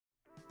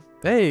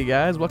Hey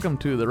guys, welcome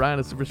to the Ryan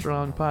is Super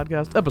Strong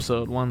podcast,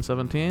 episode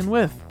 117,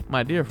 with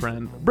my dear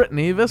friend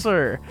Brittany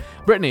Visser.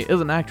 Brittany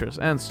is an actress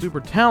and super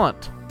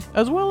talent,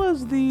 as well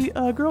as the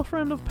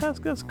girlfriend of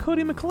past guest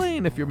Cody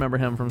McLean, if you remember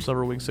him from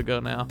several weeks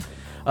ago now.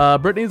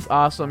 Brittany's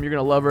awesome. You're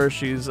going to love her.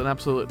 She's an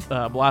absolute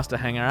blast to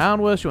hang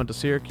around with. She went to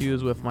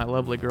Syracuse with my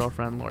lovely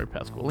girlfriend Lori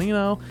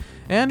Pasqualino,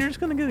 and you're just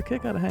going to get a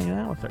kick out of hanging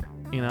out with her.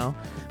 You know,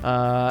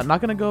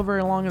 not going to go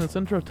very long in this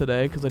intro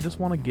today because I just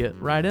want to get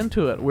right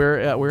into it.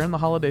 We're in the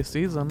holiday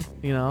season,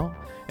 you know,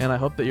 and I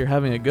hope that you're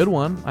having a good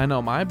one. I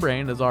know my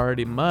brain is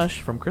already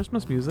mush from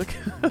Christmas music,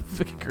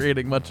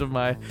 creating much of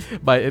my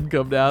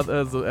income now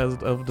as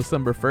of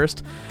December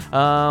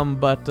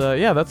 1st.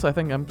 Yeah, that's, I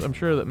think, I'm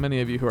sure that many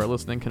of you who are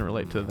listening can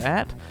relate to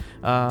that.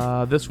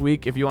 This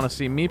week, if you want to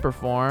see me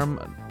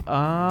perform,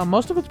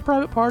 most of it's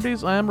private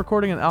parties. I am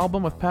recording an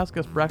album with past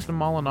guest Braxton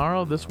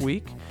Molinaro this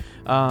week.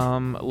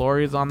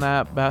 Lori's on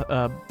that.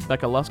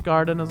 Becca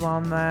Lustgarden is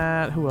on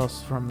that. Who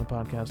else from the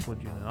podcast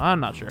would you know? I'm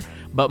not sure,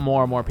 but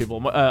more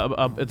people.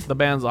 It's the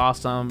band's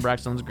awesome.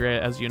 Braxton's great,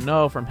 as you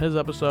know from his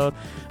episode.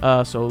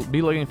 So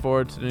be looking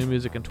forward to new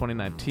music in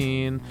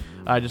 2019.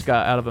 I just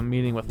got out of a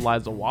meeting with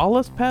Liza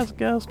Wallace, past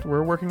guest.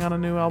 We're working on a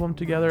new album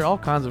together. All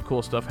kinds of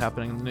cool stuff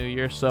happening in the new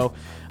year. So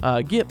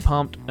get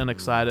pumped and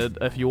excited.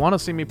 If you want to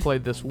see me play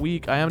this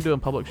week, I am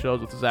doing public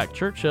shows with Zach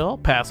Churchill,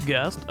 past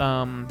guest,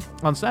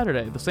 on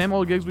Saturday. The same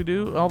old gigs we do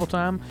all the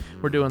time.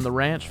 We're doing the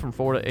Ranch from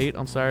 4 to 8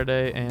 on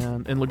Saturday,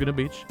 and in Laguna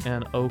Beach,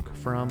 and Oak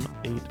from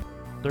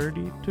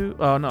 8:30 to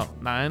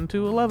 9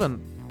 to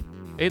 11.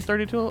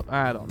 8:30 to,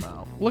 I don't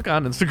know. Look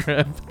on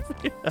Instagram.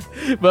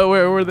 But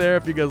we're there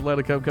if you guys let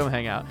it come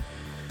hang out.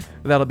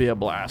 That'll be a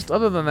blast.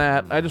 Other than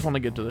that, I just want to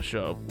get to the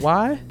show.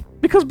 Why?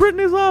 Because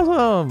Brittany's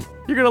awesome.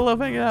 You're going to love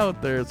hanging out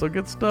with her, so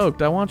get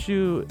stoked. I want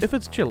you, if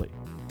it's chilly,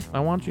 I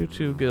want you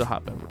to get a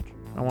hot beverage.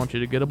 I want you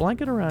to get a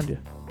blanket around you.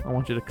 I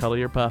want you to cuddle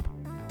your pup.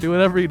 Do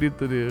whatever you need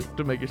to do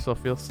to make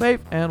yourself feel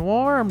safe and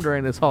warm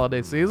during this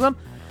holiday season.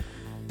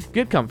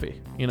 Get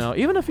comfy, you know,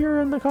 even if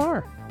you're in the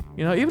car.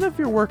 You know, even if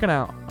you're working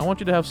out, I want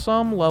you to have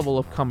some level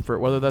of comfort,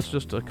 whether that's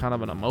just a kind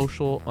of an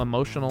emotional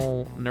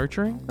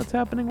nurturing that's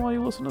happening while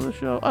you listen to the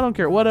show. I don't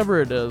care, whatever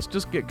it is,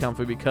 just get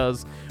comfy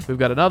because we've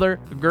got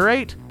another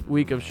great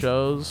week of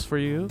shows for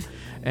you.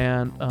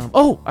 And,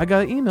 I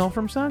got an email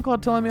from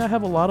SoundCloud telling me I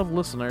have a lot of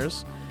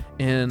listeners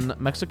in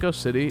Mexico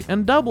City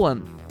and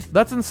Dublin.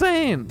 That's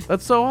insane.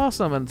 That's so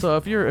awesome. And so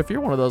if you're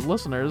one of those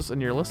listeners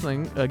and you're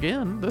listening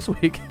again this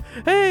week,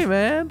 hey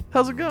man,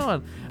 how's it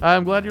going?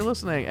 I'm glad you're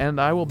listening, and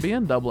I will be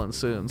in Dublin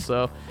soon.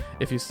 So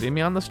if you see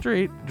me on the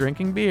street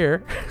drinking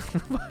beer,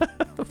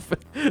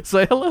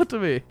 say hello to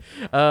me.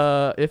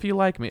 If you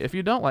like me. If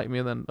you don't like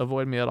me, then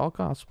avoid me at all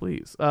costs,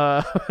 please.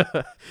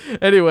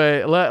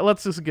 Anyway,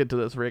 let's just get to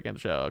this freaking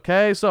show,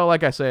 okay? So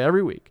like I say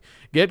every week,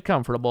 get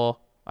comfortable.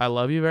 I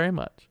love you very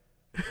much.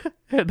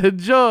 And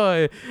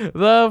enjoy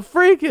the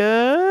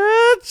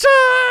freaking show!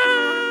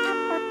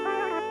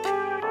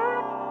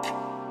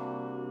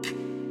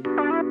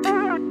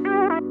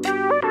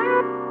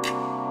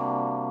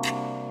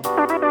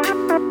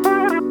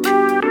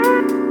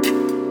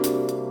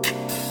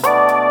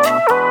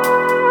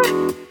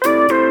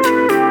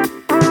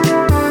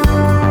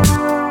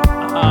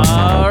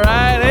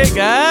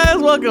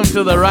 Welcome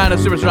to the Ryan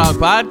is Super Strong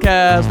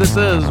podcast. This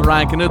is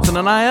Ryan Knutson,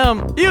 and I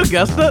am, you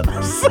guessed it,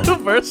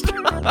 super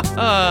strong.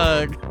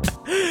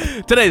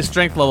 Today's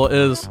strength level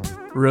is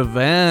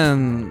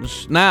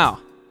revenge. Now,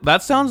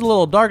 that sounds a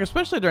little dark,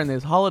 especially during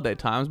these holiday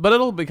times, but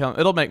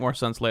it'll make more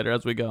sense later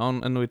as we go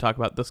on and we talk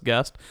about this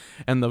guest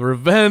and the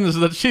revenge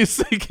that she's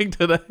seeking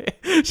today.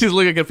 She's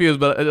looking confused,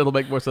 but it'll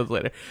make more sense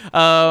later.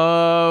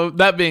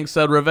 That being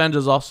said, revenge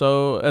is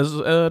also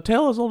a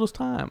tale as old as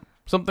time.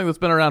 Something that's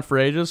been around for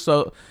ages,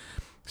 so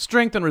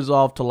strength and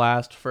resolve to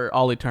last for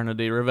all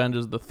eternity. Revenge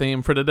is the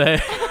theme for today.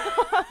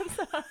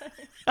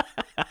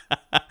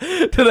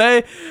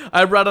 Today,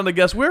 I brought on a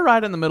guest. We're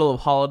right in the middle of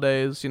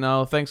holidays. You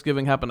know,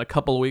 Thanksgiving happened a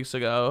couple of weeks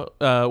ago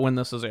when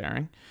this is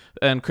airing.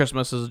 And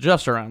Christmas is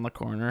just around the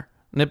corner,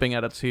 nipping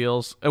at its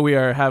heels. We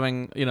are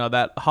having, you know,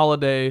 that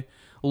holiday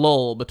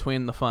lull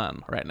between the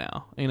fun right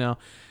now, you know.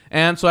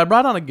 And so I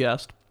brought on a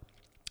guest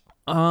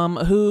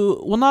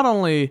who will not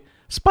only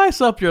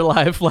spice up your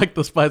life like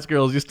the Spice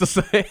Girls used to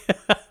say,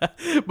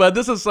 but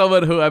this is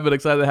someone who I've been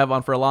excited to have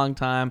on for a long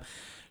time.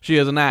 She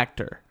is an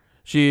actor.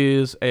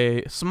 She's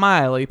a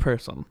smiley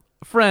person,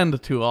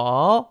 friend to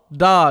all,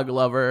 dog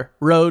lover,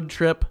 road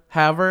trip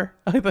haver.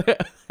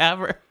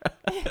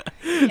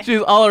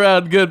 She's all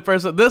around good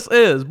person. This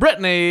is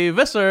Brittany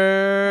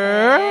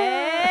Visser.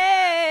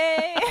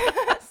 Hey.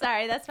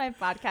 Sorry, that's my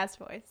podcast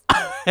voice.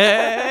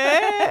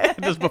 Hey.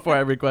 Just before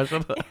every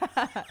question.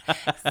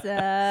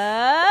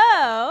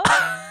 So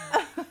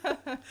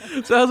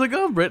how's it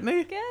going,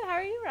 Brittany? Good. How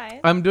are you,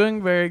 Ryan? I'm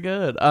doing very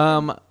good.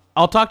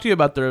 I'll talk to you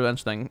about the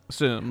revenge thing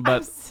soon,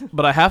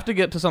 but I have to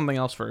get to something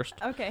else first.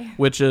 Okay.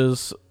 Which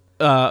is,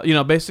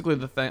 basically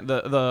the thing.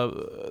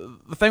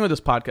 The thing with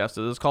this podcast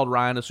is it's called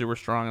Ryan is Super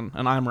Strong,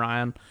 and I'm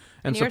Ryan,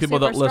 and so people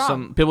that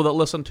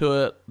listen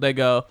to it, they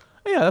go,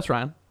 oh, yeah, that's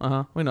Ryan.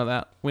 We know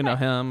that. We know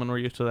him, and we're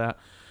used to that.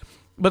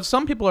 But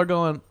some people are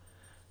going,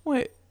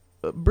 wait,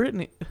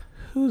 Brittany,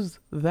 who's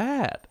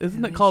that? Isn't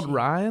Who it is called she?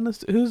 Ryan?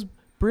 Who's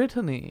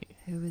Brittany?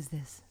 Who is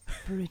this?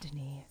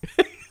 Brittany.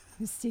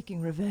 Who's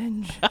seeking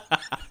revenge?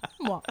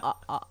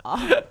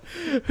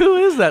 Who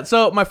is that?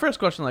 So my first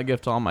question I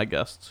give to all my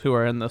guests who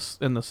are in this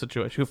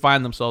situation, who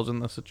find themselves in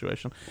this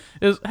situation,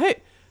 is,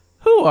 hey,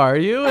 who are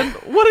you and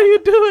what are you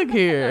doing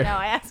here?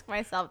 I ask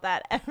myself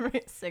that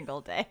every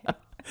single day.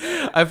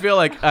 I feel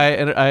like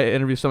I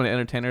interview so many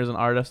entertainers and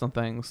artists and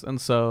things, and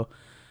so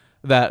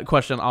that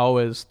question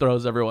always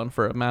throws everyone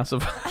for a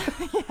massive,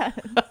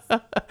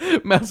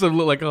 massive,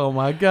 like, oh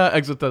my god,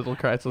 existential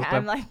crisis.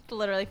 I'm like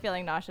literally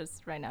feeling nauseous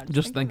right now.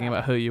 Just thinking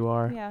about who you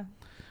are. Yeah.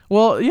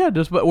 Well, yeah,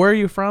 but where are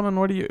you from and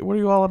what are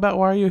you all about?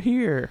 Why are you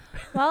here?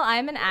 Well,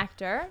 I'm an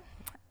actor,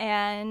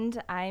 and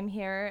I'm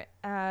here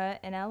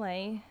in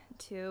LA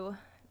to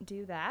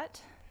do that.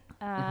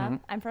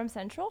 I'm from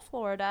Central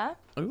Florida.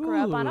 Grew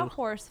up on a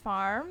horse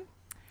farm,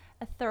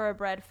 a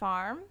thoroughbred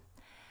farm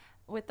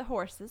with the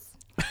horses.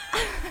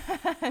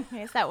 In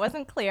case that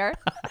wasn't clear.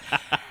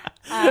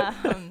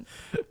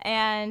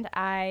 And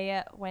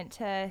I went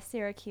to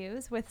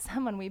Syracuse with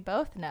someone we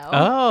both know.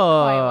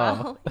 Oh. Quite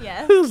well.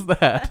 Yes. Who's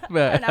that?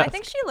 And I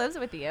think she lives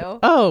with you.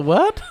 Oh,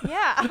 what?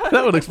 Yeah.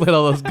 That would explain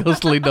all those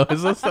ghostly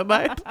noises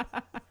tonight.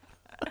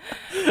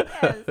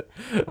 Yes.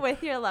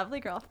 With your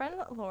lovely girlfriend,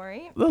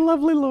 Lori. The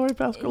lovely Lori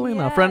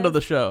Pasqualino, friend of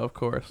the show, of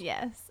course.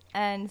 Yes.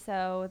 And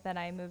so then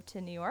I moved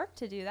to New York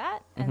to do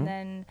that. And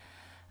then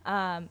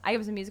I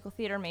was a musical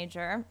theater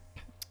major.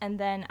 And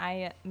then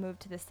I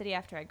moved to the city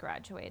after I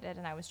graduated.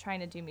 And I was trying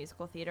to do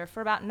musical theater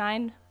for about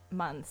 9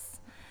 months.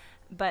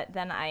 But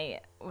then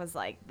I was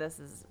like, this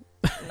is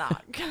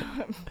not going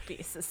to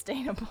be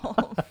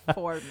sustainable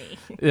for me.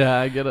 Yeah,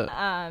 I get it.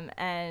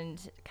 And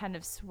kind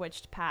of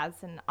switched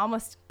paths and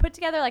almost put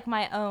together like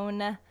my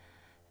own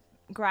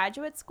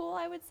graduate school,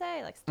 I would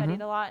say. Like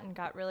studied a lot and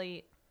got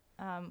really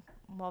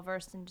well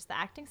versed in just the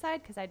acting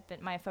side because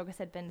my focus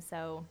had been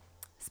so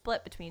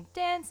split between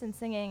dance and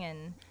singing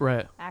and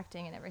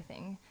acting and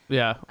everything.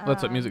 Yeah,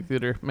 that's what music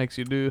theater makes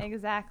you do.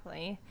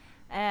 Exactly.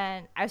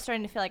 And I was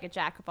starting to feel like a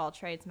jack of all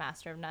trades,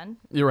 master of none.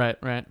 You're right.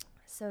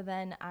 So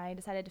then I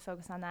decided to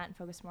focus on that and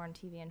focus more on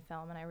TV and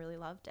film, and I really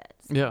loved it.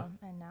 So, yeah.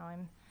 And now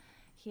I'm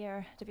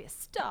here to be a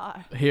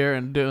star. Here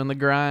and doing the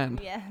grind.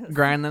 Yes.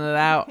 Grinding it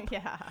out.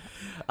 Yeah.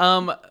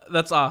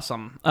 That's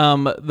awesome.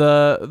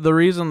 The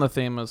reason the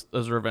theme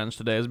is revenge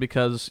today is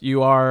because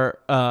you are,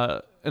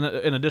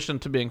 in addition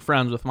to being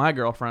friends with my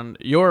girlfriend,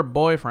 your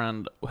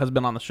boyfriend has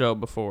been on the show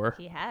before.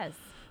 He has.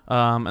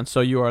 And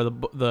so you are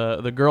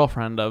the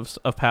girlfriend of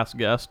past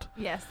guest.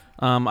 Yes.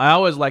 I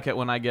always like it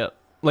when I get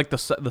like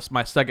this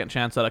my second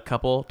chance at a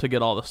couple to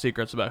get all the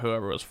secrets about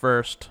whoever was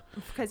first.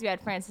 Because you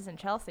had Francis and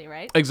Chelsea,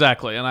 right?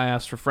 Exactly, and I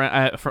asked for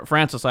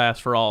Francis. I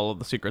asked for all of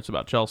the secrets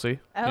about Chelsea.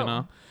 Oh. You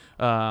know,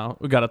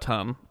 we got a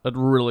ton of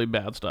really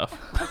bad stuff.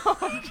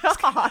 Oh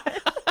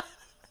God.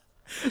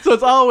 So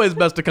it's always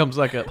best to come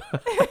second.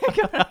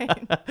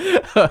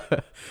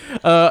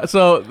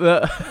 So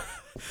the.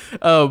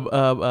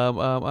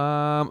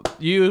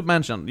 You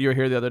mentioned you were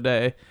here the other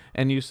day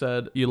and you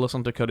said you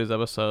listened to Cody's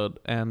episode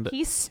and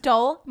he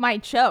stole my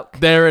joke.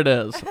 There it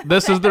is.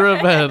 This is the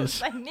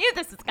revenge. I knew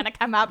this was gonna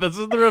come up. This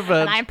is the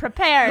revenge. And I'm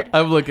prepared.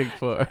 I'm looking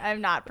for.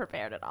 I'm not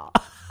prepared at all.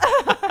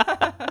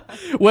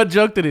 What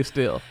joke did he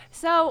steal?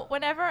 So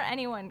whenever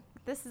anyone,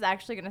 this is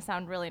actually going to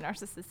sound really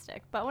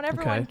narcissistic, but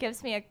whenever one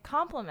gives me a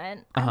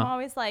compliment, I'm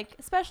always like,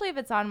 especially if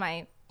it's on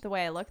the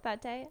way I look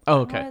that day.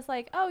 Oh, okay. I'm always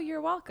like, oh,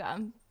 you're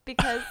welcome.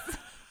 Because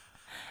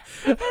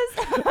I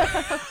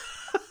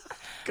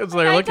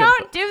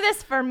don't do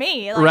this for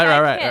me. Like,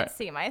 I can't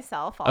see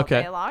myself all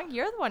day long.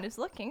 You're the one who's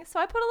looking, so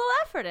I put a little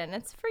effort in.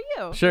 It's for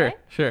you.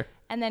 Sure.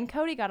 And then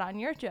Cody got on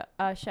your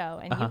show,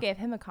 and you gave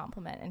him a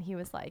compliment, and he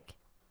was like,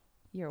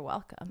 "You're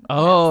welcome." And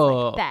I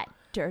was like, that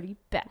dirty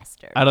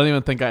bastard. I don't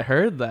even think I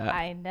heard that.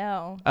 I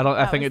know.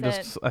 I think it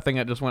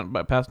just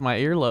went past my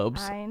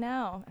earlobes. I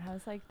know. I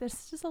was like,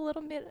 there's just a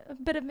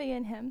bit of me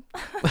in him.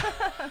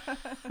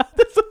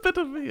 There's a bit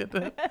of me in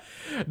him.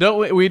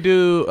 Don't we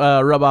do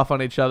rub off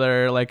on each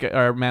other, like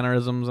our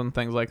mannerisms and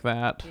things like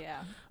that?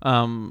 Yeah.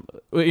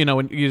 You know,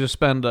 when you just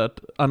spend an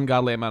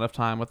ungodly amount of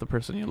time with the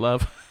person you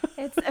love.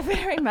 It's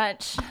very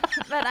much,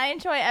 but I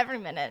enjoy every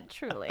minute,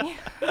 truly.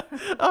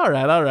 All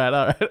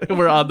right.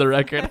 We're on the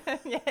record.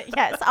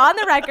 Yes, on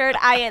the record,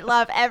 I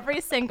love every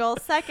single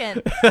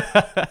second.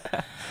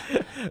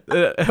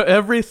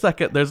 Every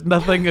second. There's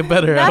nothing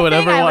better I would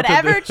ever want to do. Nothing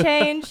I would ever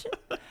change,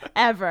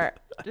 ever.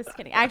 Just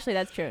kidding. Actually,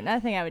 that's true.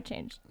 Nothing I would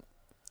change.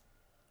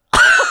 So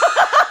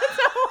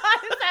why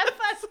is that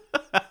fun?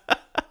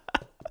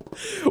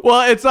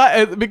 Well, it's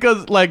not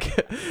because like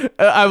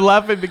I'm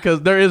laughing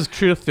because there is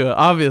truth to it.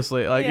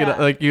 Obviously, like you know,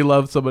 like you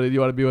love somebody, you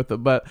want to be with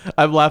them. But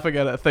I'm laughing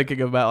at it, thinking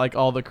about like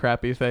all the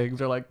crappy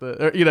things or like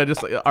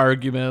just like,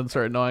 arguments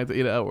or annoying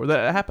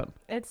that happen.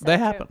 They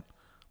happen.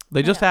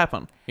 They just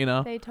happen. You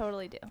know. They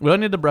totally do. We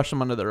don't need to brush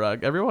them under the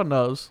rug. Everyone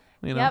knows.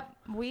 You know? Yep,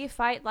 we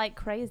fight like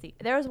crazy.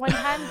 There was one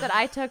time that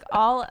I took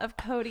all of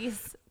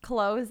Cody's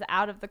clothes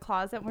out of the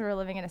closet. We were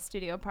living in a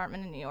studio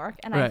apartment in New York,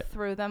 and I Right.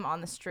 threw them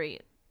on the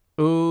street.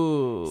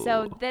 Ooh.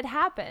 So that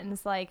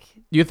happens. Like,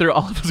 You threw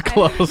all of his I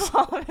clothes. threw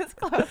all of his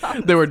clothes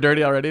on They were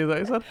dirty already, is that what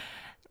you said?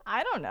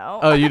 I don't know.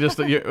 Oh, you just,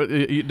 was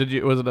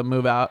it a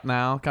move out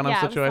now kind of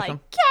yeah, situation? I was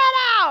like, get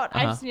out! I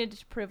Uh-huh. just needed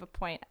to prove a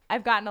point.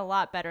 I've gotten a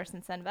lot better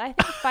since then, but I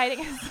think fighting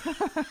is...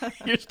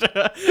 You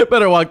should,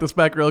 better walk this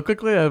back real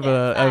quickly. I've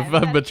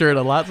I've matured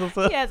a lot since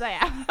then. Yes, I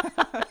am.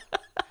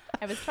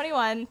 I was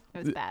 21.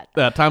 It was bad.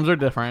 Times are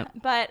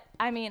different. But,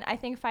 I mean, I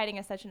think fighting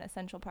is such an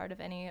essential part of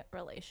any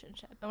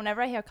relationship. And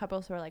whenever I hear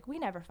couples who are like, we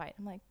never fight,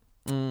 I'm like,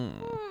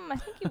 I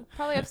think you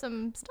probably have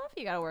some stuff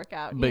you got to work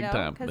out. Big you know?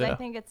 time, Because yeah. I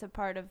think it's a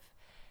part of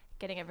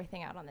getting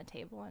everything out on the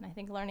table. And I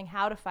think learning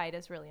how to fight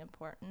is really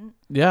important,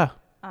 Yeah,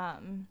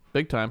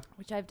 big time.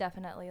 which I've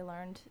definitely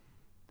learned.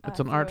 It's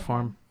an through art him.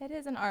 form. It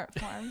is an art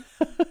form.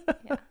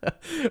 Yeah.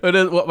 It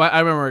is. Well, I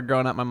remember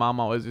growing up, my mom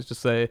always used to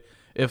say,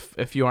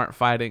 "If you aren't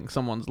fighting,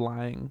 someone's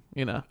lying."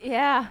 You know.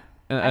 Yeah.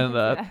 And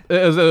I can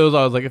it was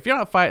always like, if you're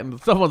not fighting,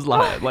 someone's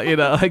lying. Like, you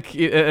know, like,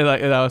 and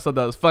I always thought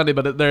that was funny,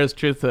 but there is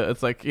truth to it.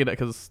 It's like, you know,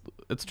 because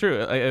it's true.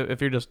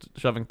 If you're just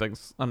shoving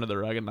things under the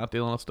rug and not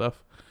dealing with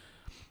stuff,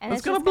 And it's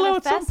it's gonna just blow gonna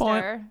at some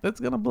point. fester. It's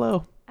gonna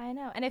blow. I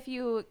know. And if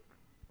you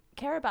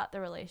care about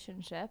the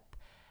relationship,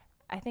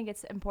 I think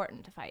it's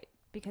important to fight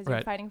because you're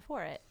Right. fighting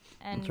for it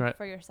and That's right.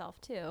 for yourself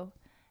too.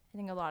 I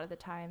think a lot of the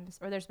times,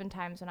 or there's been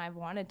times when I've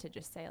wanted to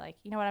just say like,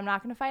 you know what, I'm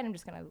not going to fight. I'm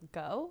just going to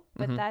go.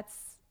 But Mhm.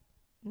 that's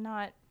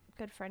not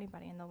good for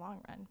anybody in the long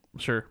run,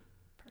 Sure.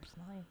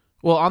 personally.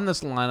 Well, on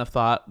this line of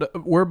thought,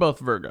 we're both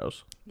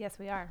Virgos. Yes,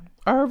 we are.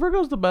 Are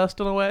Virgos the best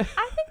in a way?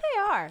 I think they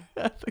are.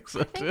 I think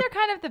so I think too. they're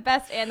kind of the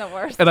best and the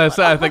worst. And I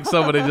think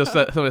somebody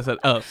said,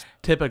 "Oh,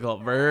 typical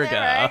Virgo."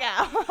 There we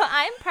go.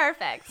 I'm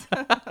perfect.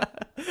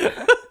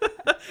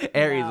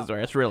 Aries No. is where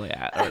it's really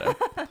at. Or whatever.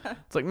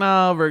 It's like,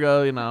 no,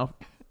 Virgo, you know,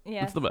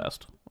 Yes. it's the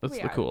best. It's We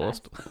the are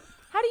coolest.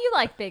 How do you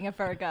like being a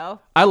Virgo?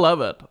 I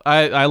love it.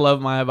 I love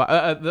my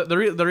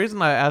the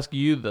reason I ask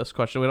you this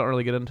question. We don't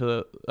really get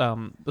into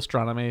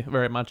astronomy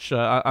very much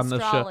on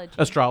this show.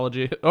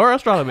 Astrology or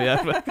astronomy.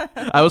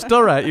 I was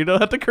still right. You don't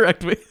have to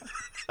correct me.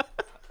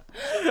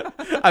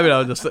 I mean, I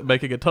was just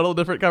making a total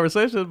different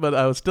conversation, but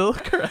I was still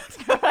correct.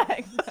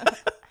 Correct.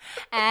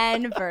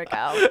 And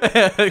Virgo.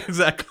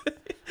 Exactly.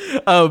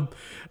 Now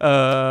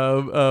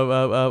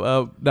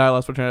I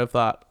lost my train of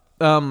thought.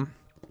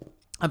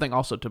 I think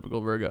also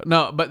typical Virgo.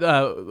 No, but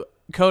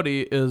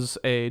Cody is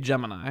a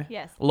Gemini.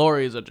 Yes.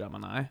 Lori's a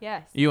Gemini.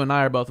 Yes. You and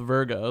I are both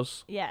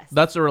Virgos. Yes.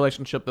 That's a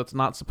relationship that's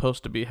not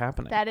supposed to be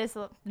happening, That is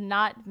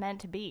not meant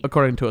to be.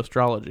 according to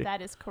astrology.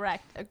 That is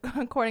correct.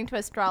 According to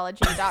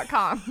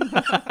astrology.com.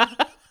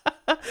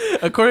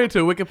 According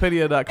to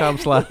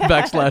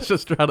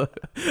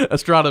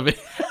wikipedia.com/astronomy.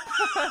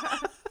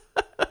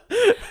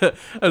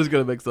 I was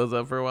gonna mix those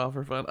up for a while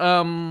for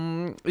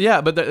fun.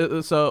 Yeah,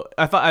 but so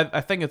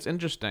I think it's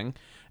interesting,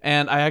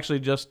 and I actually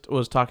just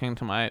was talking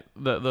to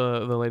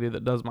the lady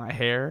that does my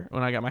hair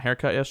when I got my hair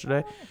cut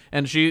yesterday,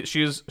 and she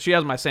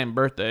has my same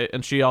birthday,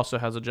 and she also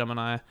has a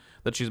Gemini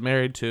that she's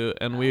married to,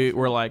 and we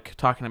were like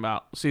talking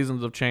about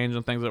seasons of change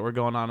and things that were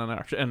going on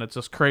and it's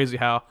just crazy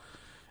how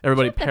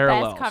everybody You have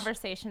parallels. the best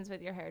conversations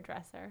with your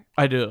hairdresser.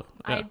 I do.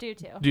 Yeah. I do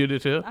too. Do you do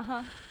too?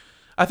 Uh-huh.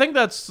 I think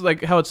that's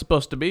like how it's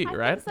supposed to be, I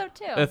right? think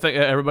so too. I think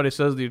everybody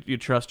says you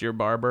trust your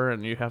barber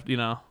and you have to, you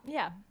know.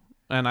 Yeah.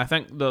 And I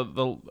think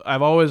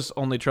I've always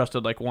only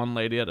trusted like one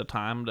lady at a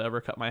time to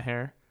ever cut my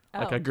hair.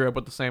 Like Oh. I grew up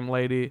with the same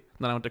lady,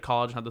 then I went to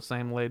college and had the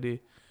same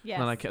lady. Yes.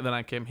 Then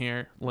I came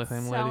here with the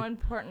same so lady.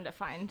 important to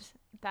find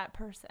that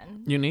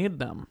person. You need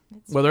them,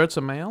 It's whether it's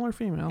a male or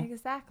female.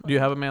 Exactly. Do you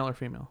have a male or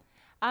female?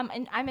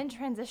 And I'm in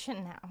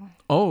transition now.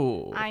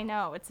 Oh, I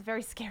know. It's a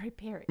very scary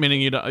period.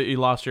 meaning you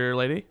lost your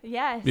lady?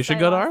 Yes. You should I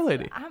go to lost Our it.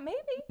 Lady. Maybe.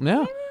 Yeah.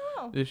 Maybe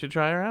I will. You should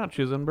try her out.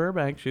 She's in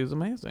Burbank. She's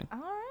amazing. All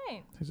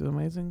right. She's an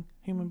amazing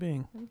human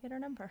being. Let me get her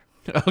number.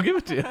 I'll give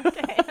it to you.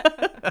 Okay.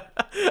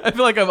 I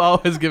feel like I'm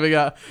always giving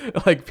out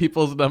like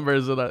people's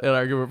numbers in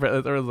our group of friends.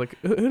 Everyone's like,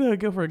 who do I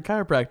go for a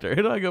chiropractor?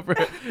 Who do I go for?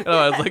 And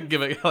I was like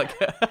giving like.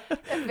 A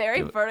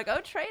very Virgo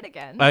trait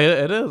again.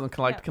 It is. And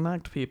Yeah.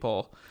 connect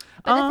people.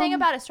 But the thing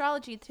about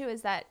astrology too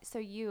is that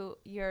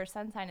your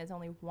sun sign is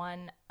only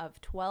one of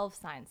 12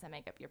 signs that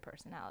make up your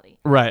personality.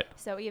 Right.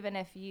 So even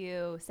if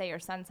you say your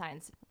sun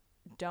signs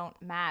don't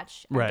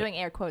match, Right. I'm doing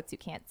air quotes you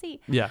can't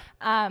see. Yeah.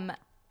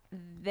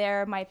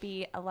 There might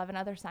be 11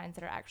 other signs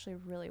that are actually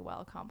really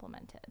well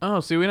complemented. Oh,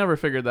 see, we never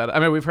figured that.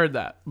 I mean, we've heard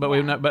that, but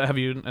Yeah. But have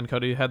you and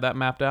Cody had that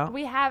mapped out?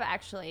 We have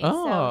actually.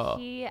 Oh.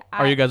 So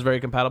Are you guys very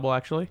compatible?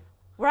 Actually,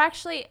 We're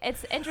actually.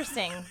 It's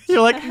interesting.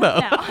 you're like no,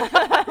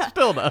 No.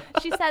 still no.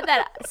 She said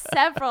that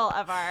several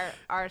of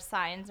our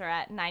signs are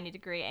at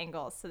 90-degree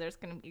angles, so there's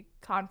going to be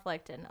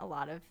conflict in a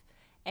lot of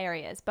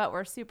areas. But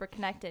we're super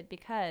connected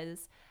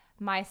because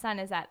my sun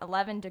is at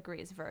 11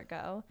 degrees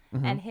Virgo,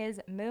 and his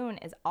moon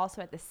is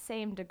also at the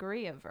same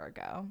degree of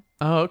Virgo.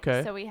 Oh,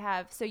 okay.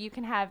 So you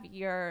can have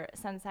your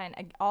sun sign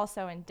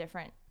also in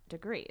different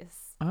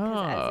degrees.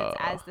 Oh.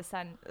 As the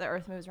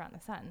Earth moves around the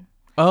sun.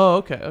 Oh,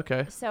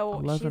 okay. So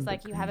 11 she's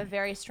like, you have a degrees.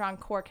 very strong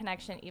core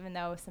connection, even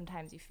though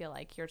sometimes you feel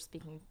like you're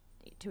speaking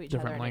to each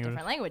Different other in language. a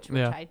different language, which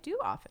Yeah. I do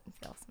often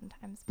feel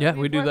sometimes. Yeah,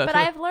 we do that But too.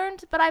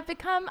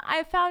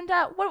 I found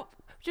out, what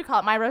would you call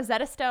it, my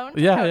Rosetta Stone?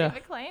 Yeah, Cody yeah.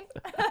 McLean.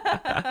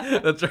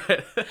 That's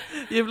right.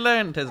 You've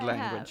learned his I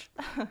language.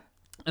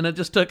 And it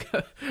just took,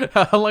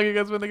 how long you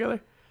guys been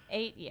together?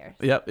 8 years.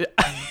 Yep.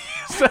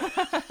 So,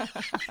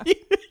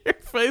 your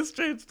face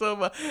changed so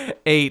much.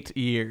 8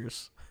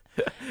 years.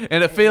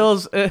 And it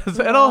feels, it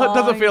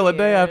doesn't feel a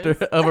day after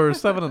over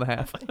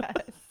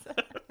 7.5.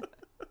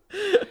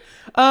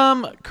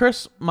 Yes.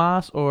 Chris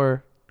Moss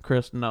or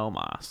Chris No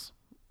Moss?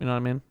 You know what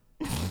I mean?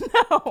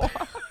 No.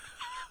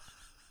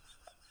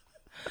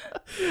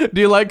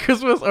 Do you like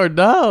Christmas or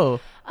no?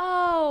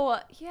 Oh,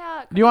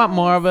 yeah. Do you want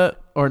more of it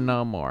or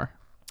no more?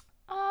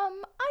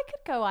 I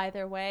could go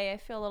either way. I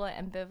feel a little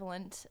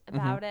ambivalent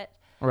about it.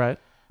 Right.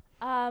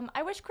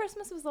 I wish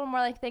Christmas was a little more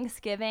like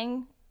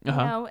Thanksgiving. You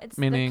Uh-huh. know, it's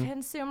Meaning- the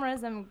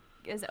consumerism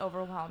is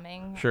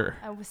overwhelming. Sure.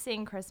 I was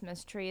seeing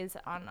Christmas trees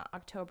on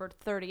October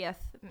 30th.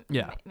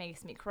 Yeah.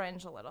 Makes me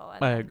cringe a little.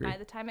 And I then agree. By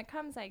the time it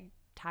comes, I'm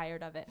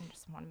tired of it and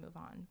just want to move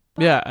on.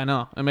 But Yeah, I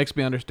know. It makes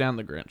me understand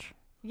the Grinch.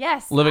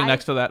 yes. Living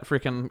next to that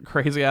freaking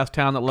crazy ass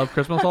town that loved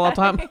Christmas all the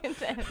time.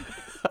 As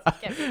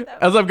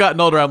As I've gotten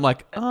older, I'm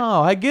like,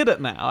 oh, I get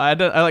it now. I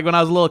like when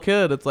I was a little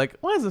kid. It's like,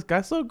 why is this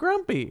guy so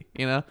grumpy?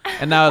 You know.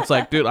 And now it's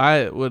like, dude,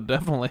 I would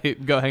definitely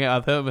go hang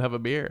out with him and have a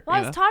beer. Well, I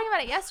you was know? talking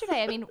about it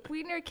yesterday. I mean,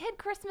 when you're a kid,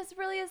 Christmas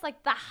really is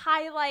like the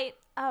highlight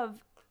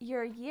of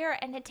your year,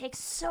 and it takes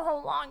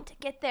so long to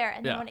get there.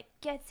 And Yeah. then when it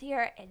gets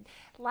here, it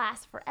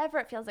lasts forever.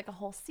 It feels like a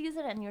whole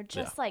season, and you're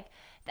just like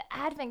the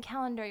advent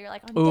calendar. You're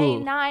like on day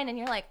 9, and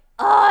you're like,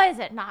 oh, is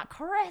it not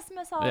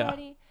Christmas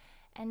already?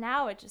 And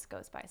now it just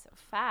goes by so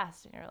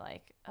fast, and you're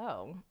like,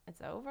 oh, it's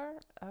over?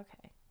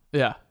 Okay.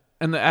 Yeah.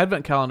 And the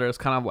advent calendar is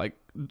kind of like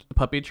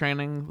puppy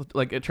training,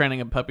 like training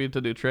a puppy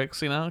to do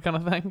tricks, you know, kind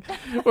of thing.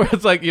 Where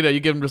it's like, you know,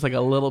 you give them just like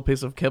a little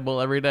piece of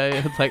kibble every day.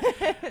 And it's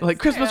like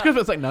Christmas.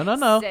 It's like,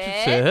 no.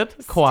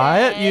 Sit.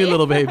 Quiet, you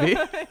little baby.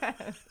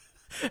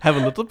 Have a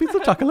little piece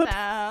of chocolate.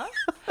 No.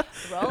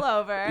 Roll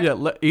over.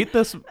 Yeah, eat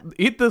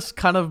this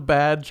kind of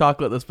bad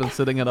chocolate that's been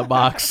sitting in a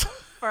box.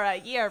 For a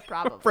year,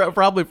 probably.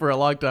 Probably for a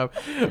long time.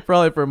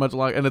 Probably for much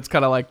long. And it's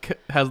kind of like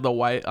has the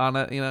white on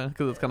it, you know,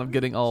 because it's kind of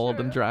getting old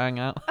and drying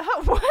out.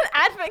 What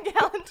advent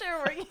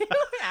calendar were you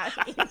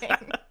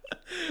eating?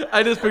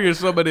 I just figure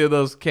so many of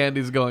those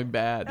candies going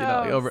bad, you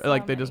know, Oh, so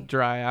they just many.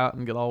 dry out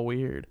and get all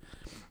weird.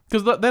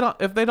 Because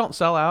if they don't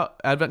sell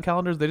out advent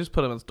calendars, they just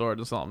put them in storage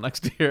and sell them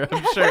next year.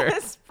 I'm sure.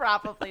 That's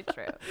probably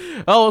true.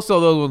 I'll sell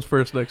those ones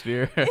first next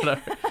year,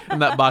 and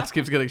that box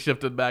keeps getting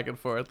shifted back and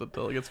forth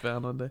until it gets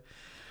found one day.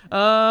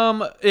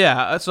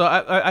 Yeah. So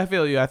I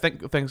feel you. I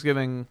think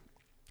Thanksgiving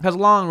has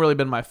long really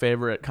been my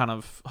favorite kind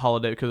of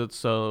holiday because it's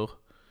so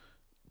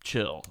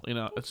chill. You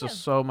know, it's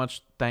just so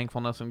much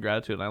thankfulness and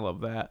gratitude, and I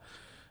love that.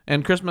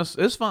 And Christmas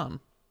is fun,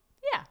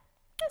 Yeah.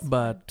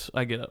 but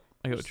I get it.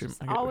 I get There's what you're.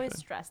 just I get what you're always saying.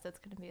 stress that's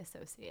going to be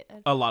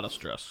associated. A lot of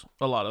stress.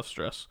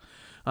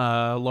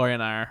 Lori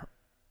and I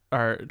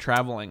are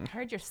traveling. I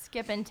heard you're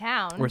skipping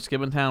town. We're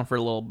skipping town for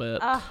a little bit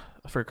Ugh.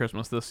 for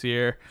Christmas this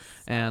year,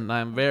 and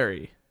I'm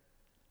very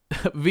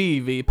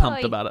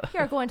pumped about it.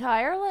 You're going to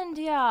Ireland,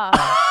 yeah.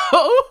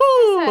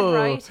 Oh,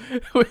 right.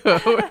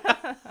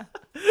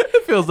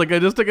 It feels like I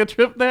just took a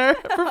trip there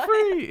for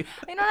free.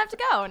 You don't have to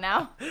go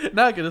now.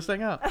 Now I can just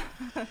hang out.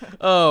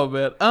 Oh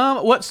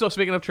man. So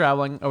speaking of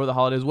traveling over the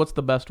holidays, what's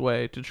the best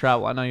way to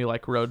travel? I know you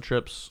like road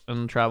trips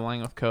and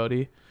traveling with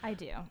Cody. I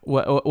do.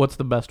 What's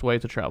the best way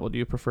to travel? Do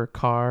you prefer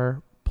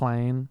car,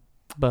 plane,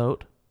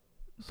 boat,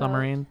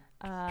 submarine,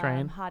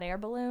 train? Hot air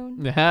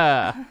balloon.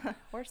 Yeah.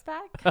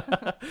 Horseback.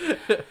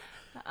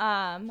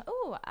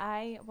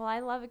 I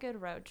love a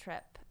good road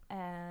trip,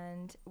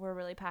 and we're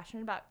really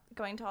passionate about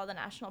going to all the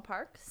national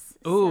parks.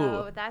 Ooh.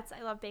 So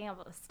I love being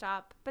able to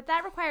stop, but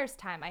that requires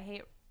time. I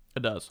hate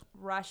It does.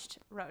 rushed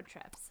road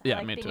trips. Yeah, I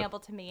like me being too. able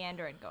to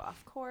meander and go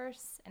off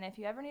course. And if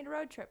you ever need a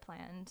road trip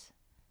planned,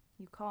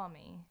 you call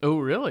me Oh,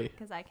 really?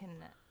 because I can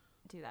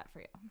do that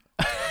for you.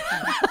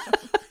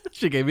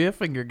 She gave me a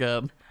finger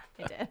gun.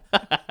 I did.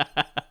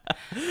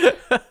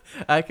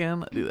 I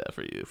can do that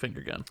for you.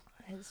 Finger gun.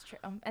 It's true.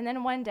 And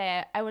then one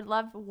day, I would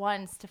love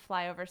once to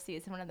fly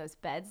overseas in one of those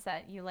beds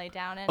that you lay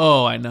down in.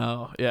 Oh, I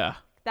know. Yeah.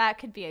 That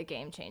could be a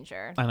game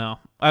changer. I know.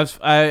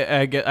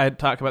 I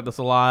talk about this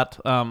a lot.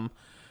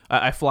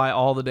 I fly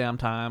all the damn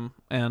time,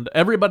 and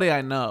everybody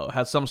I know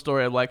has some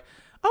story of like,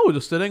 I was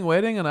just sitting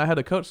waiting, and I had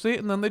a coach seat,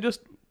 and then they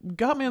just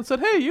got me and said,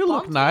 "Hey, you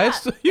look Bumped you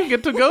nice. up." You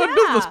get to go in Yeah.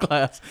 business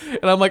class."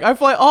 And I'm like, I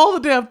fly all the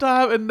damn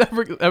time and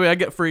never. I mean, I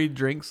get free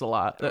drinks a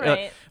lot.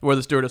 Right. Where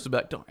the stewardess would be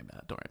like, "Don't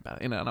worry about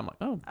it," you know. And I'm like,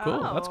 "Oh,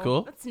 cool. That's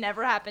cool." That's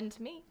never happened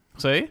to me.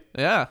 See,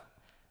 yeah,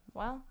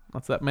 Well,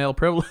 that's that male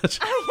privilege.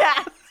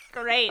 yeah,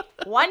 great.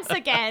 Once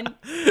again,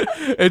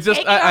 It's just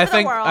Taking I over the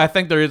think world. I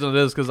think the reason it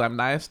is because I'm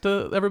nice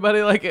to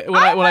everybody. Like when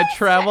I nice to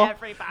travel.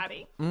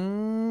 everybody.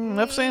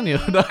 I've seen you.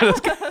 No,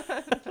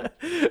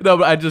 No,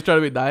 but I just try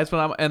to be nice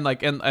when and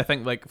I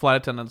think like flight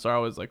attendants are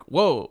always like,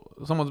 whoa,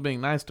 someone's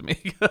being nice to me.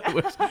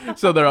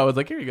 So they're always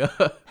like, here you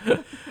go.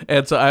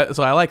 And so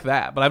I like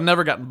that, but I've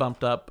never gotten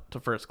bumped up to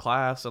first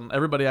class, and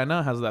everybody I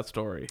know has that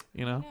story,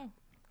 Yeah.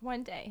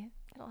 One day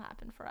it'll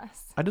happen for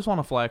us. I just want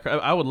to fly.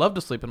 I would love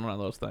to sleep in one of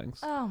those things.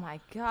 Oh my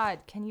God.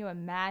 Can you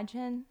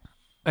imagine?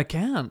 I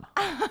can.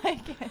 I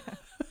can.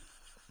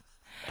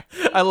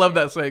 I love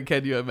that saying,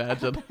 can you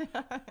imagine?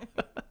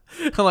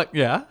 I'm like,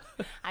 yeah.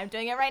 I'm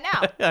doing it right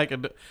now. Yeah, I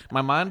can do.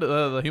 My mind,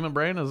 the human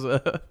brain is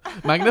a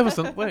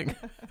magnificent thing.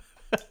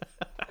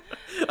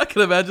 I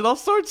can imagine all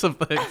sorts of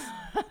things.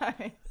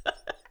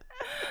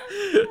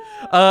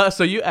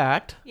 So you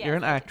act. Yeah, You're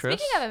an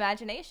actress. Speaking of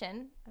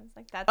imagination, I was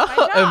like, that's my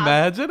job.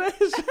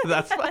 Imagination.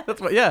 That's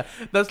what. Yeah,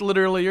 that's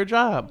literally your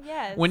job.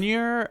 Yes. When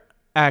you're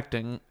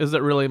acting, is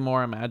it really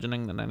more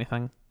imagining than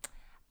anything?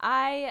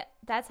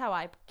 That's how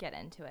I get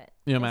into it.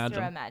 You is imagine.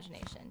 through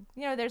imagination.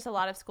 There's a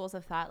lot of schools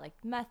of thought like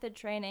method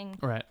training,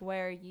 right,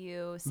 where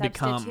you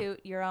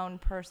substitute your own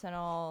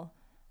personal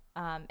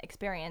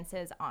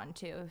experiences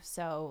onto.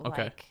 So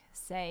like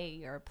say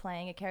you're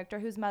playing a character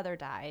whose mother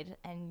died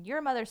and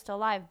your mother's still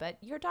alive, but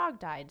your dog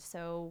died.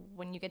 So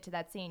when you get to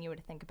that scene, you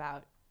would think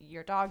about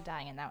your dog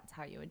dying, and that's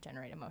how you would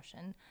generate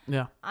emotion.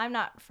 Yeah. I'm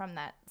not from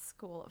that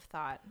school of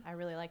thought. I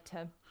really like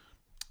to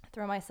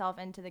throw myself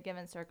into the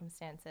given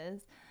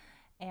circumstances.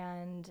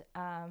 And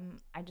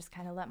I just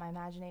kind of let my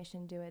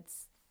imagination do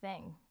its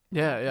thing.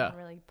 Yeah, I yeah. don't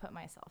really put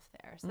myself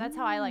there. So that's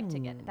how I like to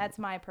get it. That's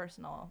my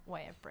personal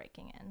way of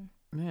breaking in.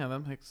 Yeah,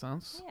 that makes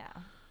sense.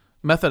 Yeah.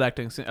 Method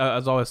acting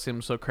has always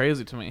seemed so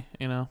crazy to me,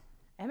 I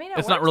mean,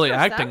 it's not really for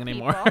acting some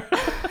anymore.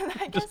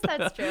 I guess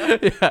that's true.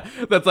 Yeah,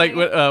 that's like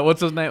what's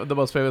his name? The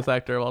most famous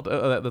actor of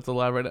all that's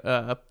alive right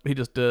now. He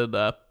just did.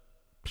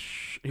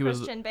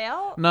 Christian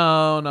Bale.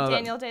 No,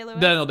 Daniel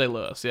Day-Lewis. Daniel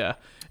Day-Lewis. Yeah,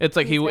 it's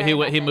like he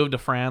method. moved to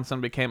France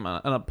and became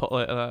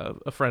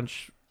a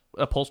French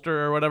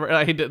upholsterer or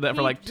whatever. He did that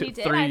for like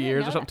 3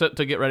 years or something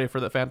to get ready for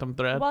the Phantom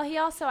Thread. Well,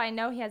 I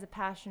know he has a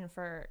passion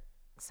for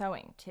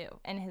sewing too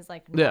in his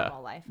like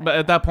normal life. But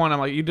at that point, I'm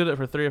like, you did it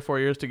for 3 or 4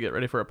 years to get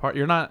ready for a part.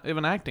 You're not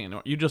even acting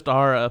anymore. You just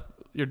are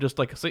you're just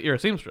like you're a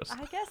seamstress.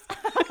 I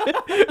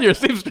guess. You're a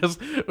seamstress.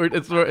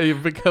 It's where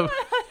you've become.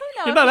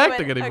 You're not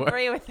acting anymore.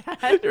 Agree with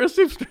that. You're a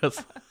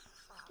seamstress.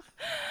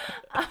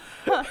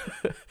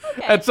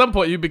 Okay. At some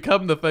point, you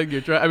become the thing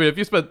you're trying. I mean, if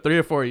you spend 3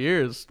 or 4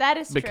 years that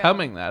is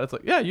becoming that, it's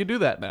like, yeah, you do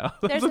that now.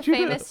 There's a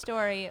famous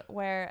story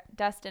where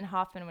Dustin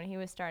Hoffman, when he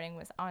was starting,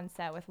 was on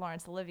set with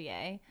Laurence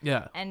Olivier.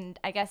 Yeah. And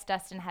I guess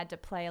Dustin had to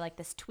play like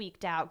this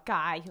tweaked out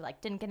guy who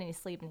like didn't get any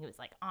sleep and he was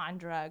like on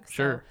drugs.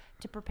 Sure.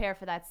 So to prepare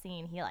for that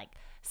scene, he like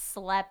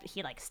slept.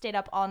 He like stayed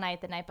up all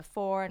night the night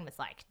before and was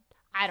like,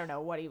 I don't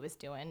know what he was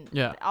doing.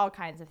 Yeah. All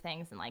kinds of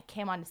things, and like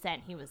came on to set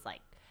and he was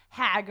like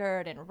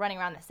haggard and running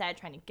around the set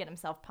trying to get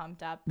himself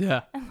pumped up.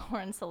 Yeah. And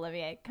Laurence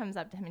Olivier comes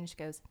up to him and just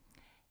goes,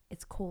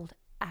 "It's called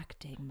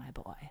acting, my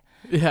boy."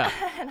 Yeah.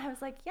 And I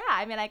was like, yeah,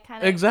 I mean, I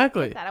kind of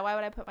exactly get that. Why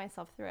would I put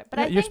myself through it? But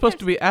yeah, I think you're supposed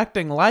to be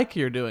acting like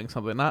you're doing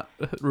something, not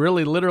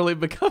really literally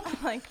becoming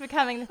like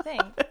becoming the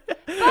thing.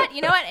 But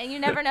you know what? And you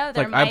never know.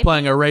 There like might I'm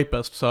playing a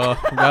rapist, so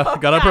gotta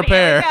God,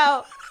 prepare. Here we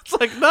go. It's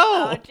like,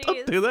 no,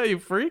 don't do that, you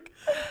freak.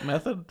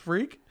 Method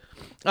freak.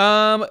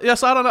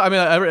 Yes, I don't know.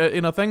 I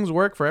mean, things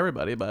work for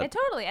everybody, but Yeah,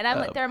 totally. And I'm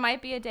like, there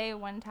might be a day,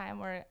 one time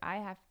where I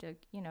have to,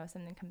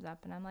 something comes up,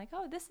 and I'm like,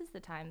 oh, this is the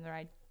time where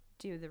I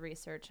do the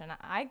research and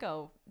I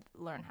go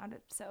learn how to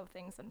sew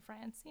things in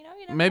France. You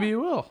never maybe know. you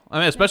will. I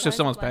mean, especially if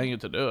someone's always paying you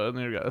to do it.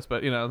 And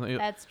but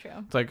that's true.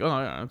 It's like, oh,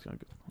 yeah, I'm gonna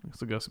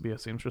go be a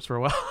seamstress for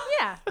a while.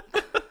 Yeah.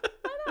 Why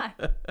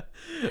not?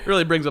 It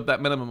really brings up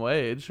that minimum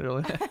wage,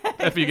 really.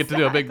 If you get to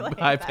do a big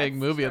high-paying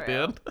movie at the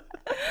end.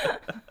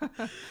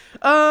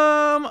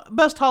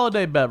 Best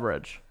holiday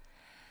beverage.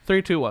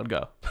 3, 2, 1,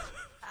 go.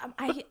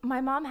 My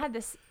mom had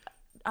this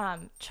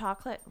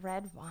chocolate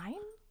red wine.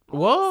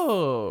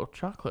 Whoa,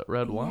 chocolate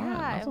red wine. Yeah,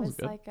 that it sounds was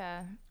good. like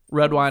a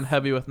Red wine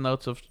heavy with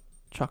notes of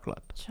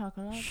chocolate.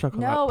 chocolate.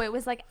 No, it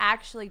was like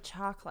actually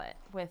chocolate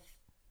with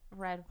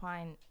red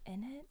wine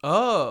in it.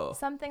 Oh.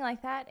 Something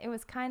like that. It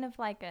was kind of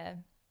like a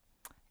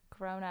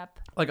grown-up.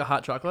 Like a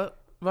hot chocolate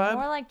vibe?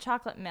 More like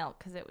chocolate milk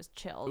because it was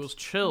chilled. It was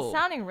chilled.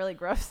 It's sounding really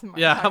gross.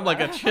 Yeah, I'm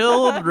like a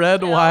chilled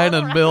red wine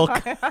and milk.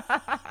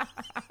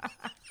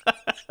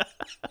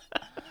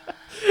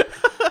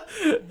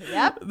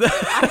 Yep.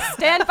 I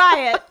stand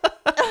by it.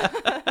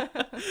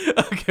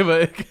 Okay,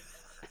 but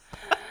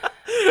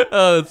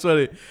oh, that's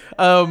funny.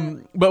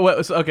 But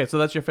what? So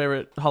that's your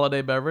favorite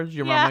holiday beverage?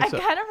 Your mom makes I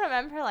it. kind of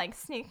remember like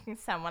sneaking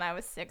some when I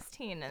was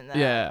 16 in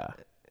the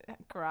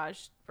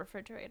garage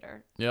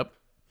refrigerator. Yep.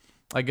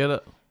 I get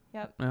it.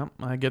 Yep.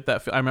 I get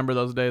that. I remember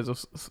those days of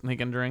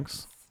sneaking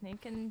drinks.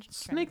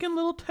 Sneaking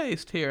little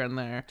taste here and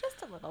there.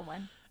 just a little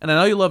one. And I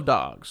know you love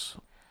dogs.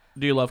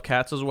 Do you love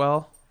cats as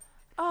well?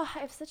 Oh, I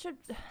have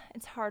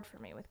it's hard for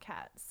me with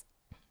cats.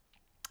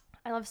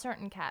 I love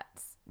certain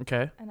cats.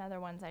 Okay. And other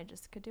ones I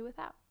just could do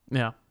without.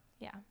 Yeah.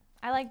 Yeah.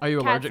 I like Are you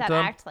cats allergic that to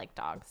them? act like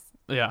dogs.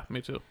 Yeah,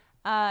 me too.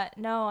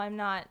 No, I'm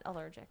not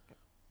allergic.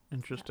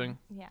 Interesting.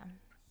 Yeah.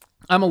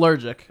 I'm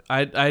allergic.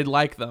 I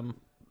like them.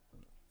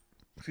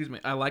 Excuse me.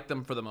 I like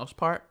them for the most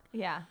part,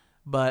 Yeah.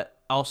 but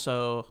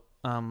also,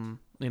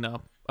 you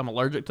know, I'm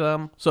allergic to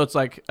them. So it's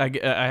like I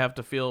have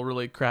to feel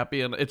really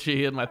crappy and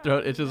itchy, and my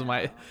throat itches, and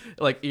my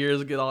like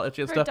ears get all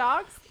itchy and For stuff.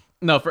 dogs?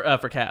 No, for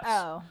cats.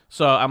 Oh.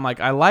 So I'm like,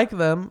 I like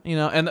them, you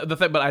know, and the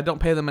thing, but I don't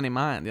pay them any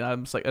mind. You know,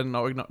 I'm just like, I don't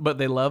know, but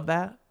they love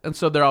that, and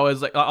so they're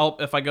always like,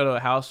 if I go to a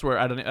house where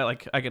I don't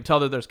like, I can tell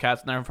that there's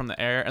cats in there from the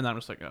air, and then I'm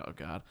just like, oh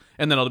god,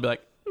 and then I'll be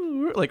like,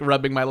 "Ooh," like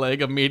rubbing my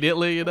leg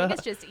immediately, you I know. think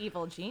it's just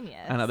evil genius.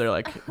 I know they're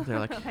like,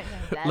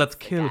 That's let's the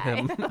kill guy.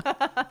 him.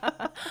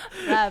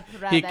 Rub,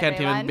 He can't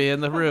even everyone. be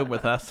in the room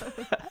with us.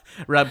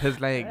 Rub his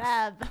legs.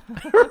 Rub.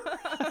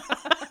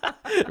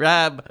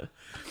 Rub.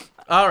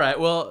 All right.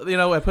 Well, you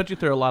know, I put you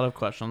through a lot of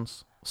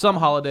questions. Some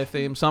holiday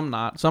themed, some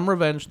not. Some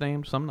revenge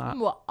themed, some not.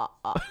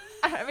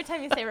 Every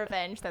time you say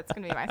revenge, that's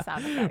going to be my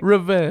sound effect.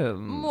 Revenge.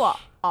 Mwah,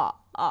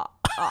 Mwah.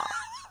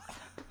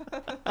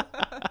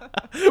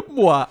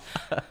 All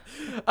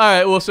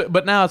right. Well,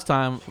 but now it's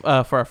time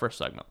for our first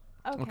segment.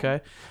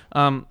 Okay.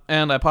 And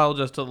I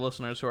apologize to the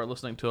listeners who are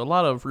listening to a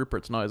lot of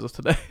Rupert's noises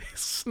today,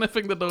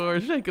 sniffing the door,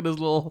 shaking his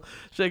little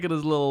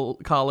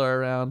collar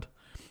around.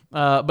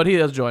 But he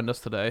has joined us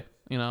today,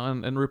 you know,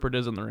 and Rupert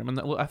is in the room, and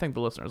I think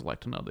the listeners like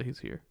to know that he's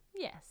here,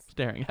 Yes.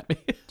 staring at me.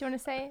 Do you want to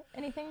say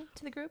anything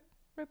to the group,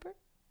 Rupert?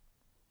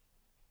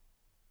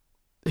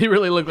 He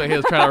really looked like he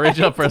was trying to reach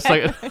up for a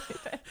second.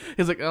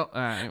 He's like, "Oh,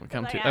 all right, I'm Like,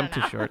 I too don't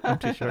know. short. I'm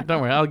too short.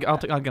 Don't worry, I'll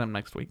get him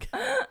next week."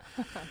 All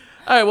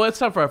right, well, it's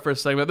time for our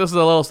first segment. This is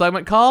a little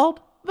segment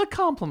called the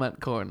Compliment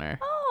Corner.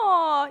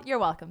 Oh, you're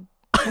welcome.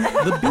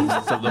 The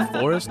beasts of the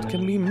forest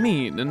can be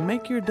mean and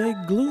make your day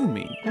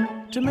gloomy.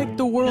 To make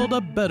the world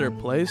a better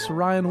place,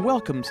 Ryan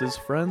welcomes his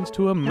friends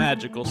to a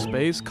magical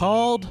space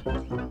called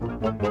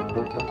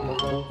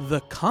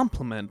the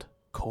Compliment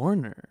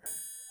Corner.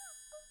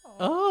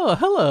 Oh,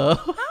 hello.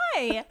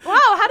 Hi. Wow,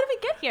 how did we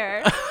get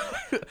here?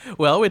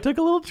 Well, we took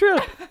a little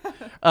trip.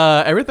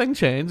 Everything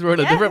changed. We're in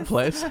a different Yes.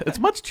 place. It's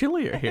much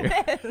chillier here.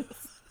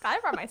 I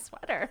brought my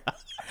sweater.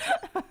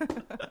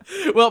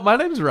 Well, my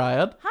name's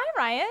Ryan. Hi,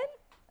 Ryan.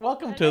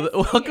 Welcome Nice to to meet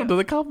welcome you. to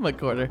the Compliment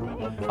Corner.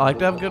 I like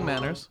to have good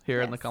manners here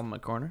in the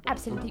Compliment Corner.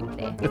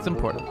 Absolutely. It's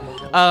important.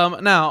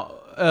 Now,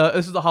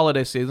 this is the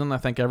holiday season. I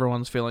think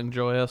everyone's feeling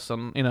joyous,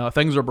 and you know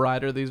things are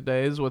brighter these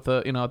days with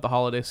the at the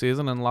holiday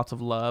season and lots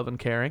of love and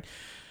caring.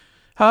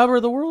 However,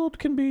 the world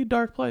can be a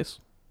dark place.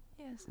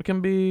 Yes. It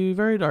can be a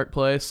very dark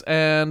place,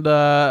 and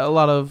a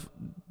lot of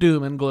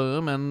doom and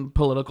gloom and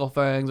political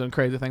things and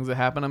crazy things that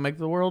happen and make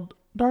the world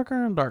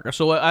darker and darker.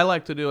 So what I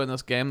like to do in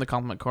this game, the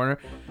Compliment Corner,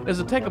 is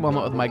to take a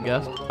moment with my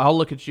guest. I'll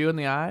look at you in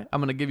the eye.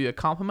 I'm going to give you a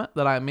compliment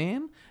that I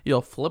mean.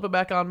 You'll flip it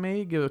back on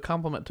me, give a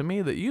compliment to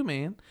me that you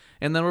mean,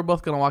 and then we're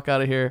both going to walk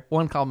out of here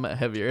one compliment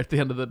heavier at the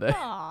end of the day.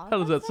 Aw, How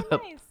does that's that so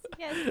sound? nice.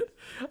 Yes.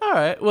 All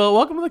right. Well,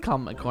 welcome to the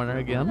Compliment Corner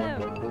again.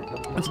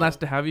 Hello. It's nice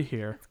to have you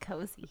here. It's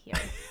cozy here.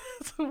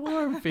 It's a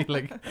warm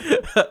feeling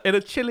in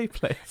a chilly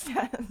place.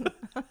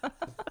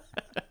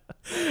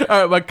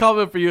 All right, my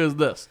comment for you is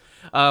this.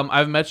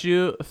 I've met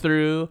you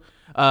through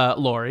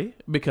Lori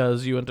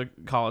because you went to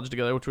college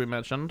together, which we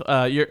mentioned.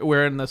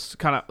 We're in this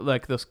kind of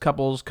like this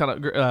couple's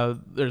kind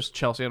of. There's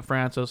Chelsea and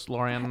Francis,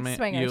 Lori and me,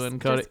 Swingers. you and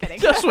Cody. Just kidding.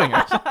 Just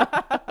swingers.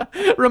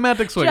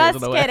 Romantic swingers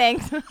Just in a way.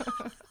 kidding.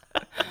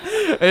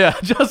 Yeah,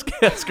 just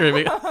get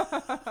screaming.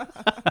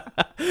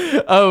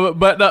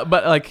 But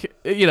like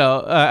you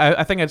know,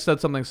 I think I said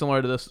something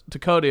similar to this to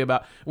Cody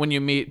about when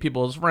you meet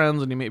people's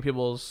friends and you meet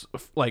people's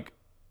like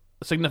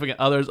significant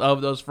others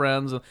of those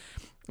friends, and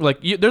like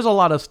there's a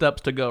lot of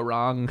steps to go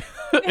wrong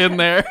in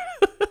there.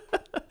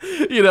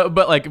 You know,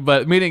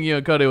 but meeting you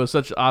and Cody was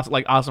such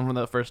awesome from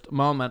the first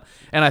moment,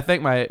 and I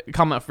think my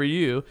comment for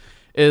you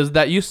is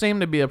that you seem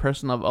to be a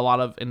person of a lot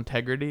of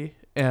integrity,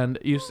 and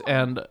you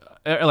seem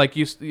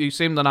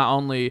to not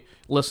only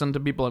listen to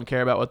people and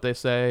care about what they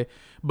say,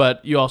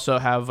 but you also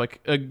have like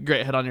a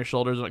great head on your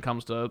shoulders when it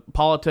comes to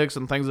politics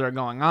and things that are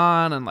going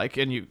on,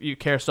 and you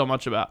care so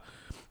much about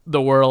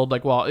the world,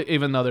 like, well,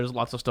 even though there's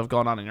lots of stuff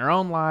going on in your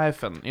own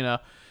life, and you know,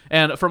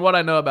 and from what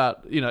I know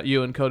about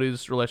you and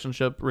Cody's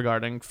relationship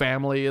regarding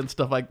family and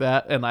stuff like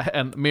that,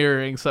 and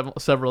mirroring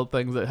several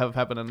things that have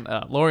happened in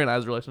Lori and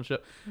I's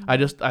relationship,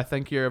 I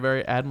think you're a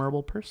very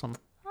admirable person.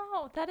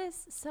 Oh, that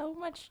is so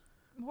much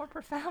more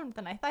profound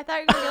than I thought. I thought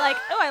you were going to be like,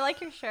 oh, I like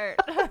your shirt.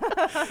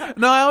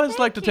 No, I always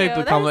like to Thank take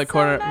you. the Compliment That is so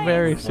Corner nice.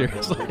 very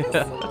seriously.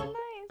 That is so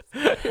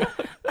nice.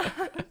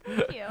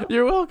 Thank you.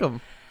 You're welcome.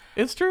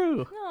 It's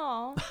true.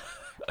 No.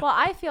 Well,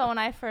 I feel when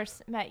I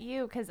first met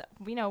you, because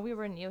we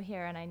were new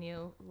here, and I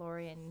knew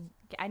Lori and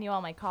I knew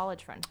all my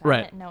college friends. But Right.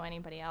 I didn't know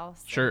anybody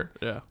else. Sure.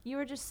 Yeah. You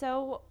were just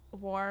so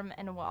warm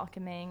and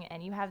welcoming,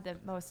 and you have the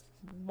most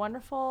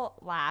wonderful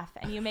laugh,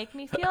 and you make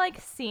me feel like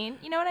seen.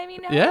 You know what I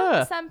mean?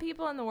 Yeah. Some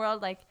people in the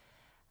world, like,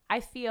 I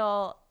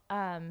feel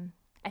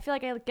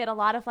like I get a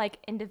lot of like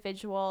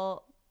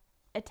individual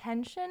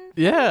attention.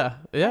 Yeah.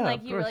 Yeah. And,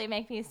 like, of you course. really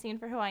make me seen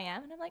for who I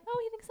am, and I'm like, oh,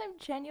 he thinks I'm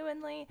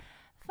genuinely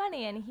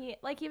funny, and he,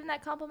 like, even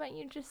that compliment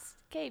you just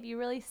gave, you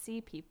really see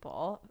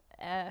people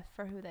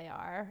for who they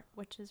are,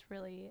 which is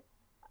really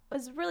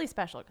was really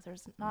special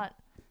because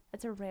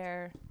it's a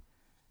rare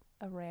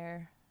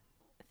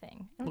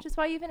thing, and which is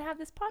why you even have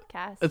this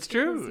podcast. It's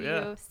true.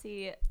 You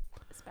see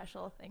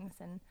special things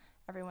in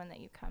everyone that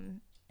you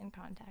come in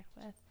contact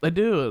with. I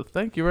do.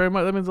 Thank you very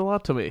much. That means a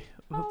lot to me.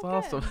 That's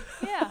awesome.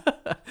 Yeah.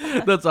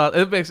 That's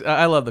awesome.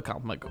 I love the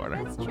compliment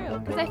corner. That's true,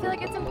 because I feel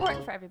like it's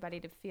important for everybody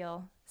to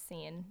feel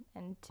seen,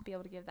 and to be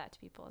able to give that to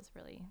people is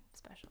really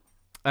special.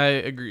 I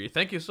agree.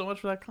 Thank you so much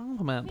for that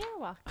compliment. You're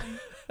welcome.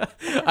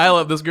 I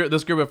love this group.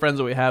 This group of friends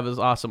that we have is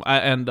awesome.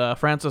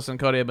 Francis and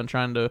Cody have been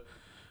trying to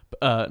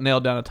nail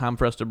down a time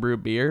for us to brew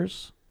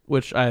beers,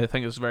 which I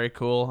think is very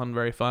cool and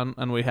very fun,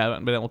 and we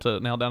haven't been able to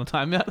nail down a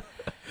time yet.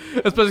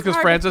 Especially because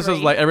Francis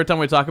is like, every time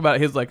we talk about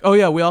it, he's like, "Oh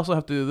yeah, we also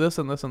have to do this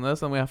and this and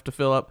this, and we have to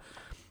fill up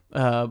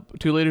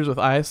 2 liters with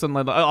ice and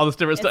like all this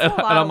different stuff."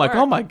 And I'm like,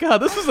 "Oh my god,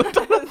 this is a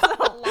ton of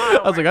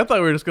I was like, I thought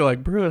we were just going to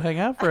like brew and hang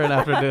out for an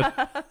afternoon.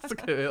 It's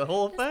gonna be the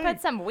whole thing. Put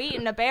some wheat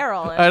in a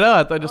barrel. I know.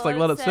 I thought just like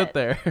let it sit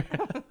there.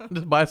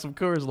 Just buy some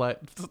Coors Light,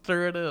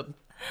 stir it in.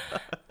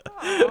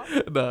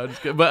 No, I'm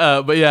just kidding.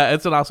 But yeah,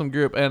 it's an awesome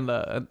group, and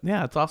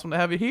yeah, it's awesome to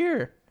have you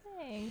here.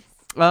 Thanks.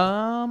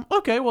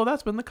 Okay, well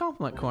that's been the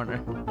compliment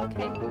corner.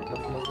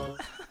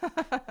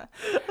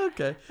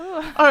 Okay.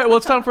 All right, well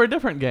it's time for a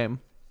different game.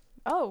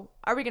 Oh,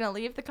 are we gonna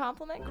leave the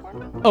compliment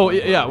corner? Oh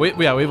yeah, we've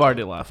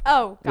already left.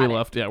 Oh, got it.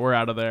 Left. Yeah, we're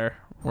out of there.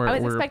 I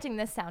was expecting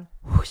this sound.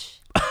 Whoosh.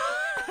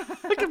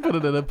 I can put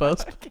it in a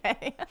post.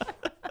 Okay.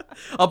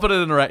 I'll put it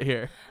in right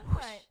here. All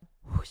right.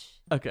 Whoosh.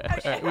 Okay.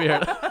 All right, we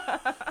heard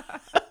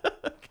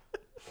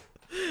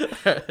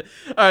it.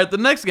 All right, the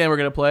next game we're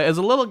going to play is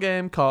a little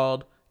game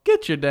called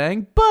Get Your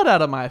Dang Butt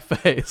Out of My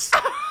Face.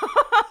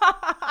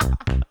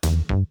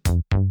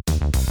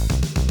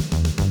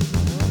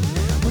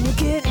 When you're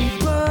getting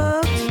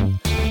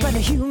bugged by the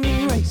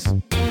human race,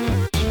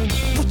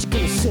 what you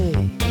gonna say?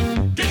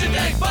 Get your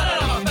dang butt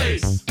out of my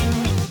face!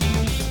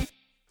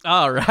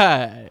 All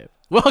right.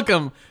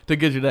 Welcome to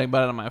Get Your Dang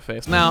Butt Out of My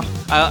Face. Now,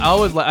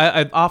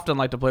 I often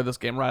like to play this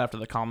game right after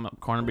the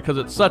comment corner because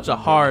it's such a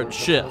hard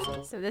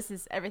shift. So this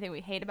is everything we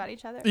hate about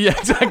each other? Yeah,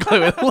 exactly.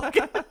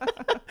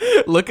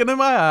 Looking in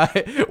my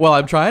eye while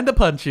I'm trying to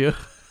punch you.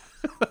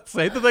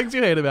 Say the things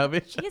you hate about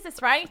me.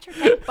 Jesus, Ryan, get your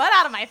dang butt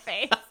out of my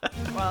face.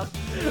 Well,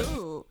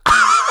 ooh.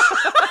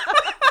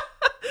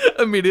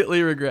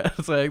 Immediately regret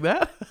saying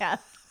that. Yeah.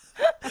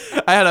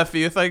 I had a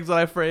few things that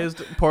I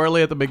phrased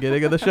poorly at the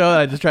beginning of the show, and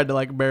I just tried to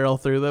like barrel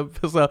through them.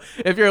 So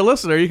if you're a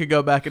listener, you can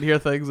go back and hear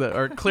things that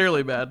are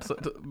clearly bad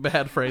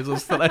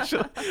phrases that I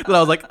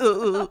was like,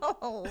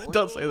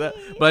 don't say that.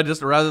 But I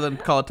just, rather than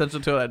call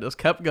attention to it, I just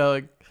kept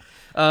going.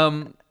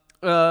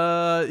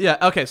 Yeah.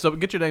 Okay. So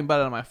get your dang butt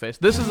out of my face.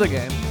 This is a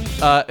game.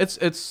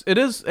 It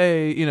is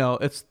a,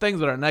 it's things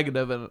that are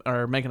negative and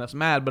are making us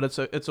mad, but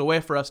it's a way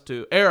for us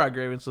to air our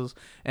grievances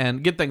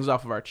and get things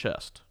off of our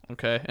chest.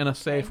 Okay, in a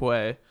safe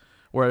way,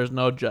 where there's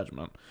no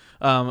judgment.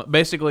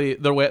 Basically,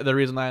 the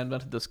reason I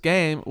invented this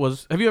game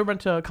was, have you ever been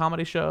to a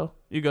comedy show?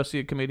 You go see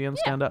a comedian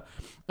stand up,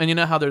 and you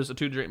know how there's a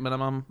 2-drink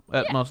minimum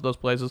at most of those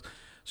places.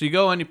 So you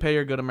go in, you pay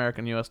your good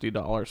American USD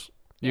dollars.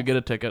 You get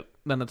a ticket,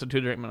 then it's a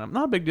 2-drink minimum.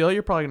 Not a big deal.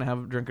 You're probably gonna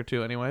have a drink or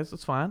two anyways.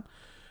 It's fine.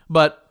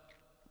 But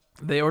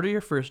they order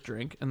your first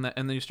drink, and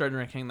then you start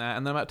drinking that,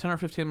 and then about 10 or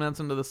 15 minutes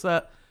into the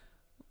set,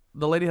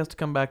 the lady has to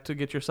come back to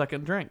get your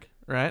second drink,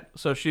 right?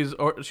 So she's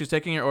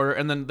taking your order,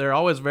 and then they're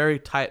always very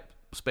tight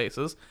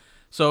spaces.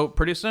 So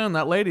pretty soon,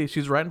 that lady,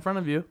 she's right in front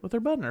of you with her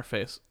butt in her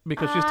face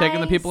because she's taking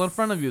the people in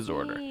front of you's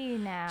order.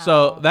 Now.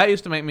 So that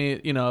used to make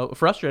me,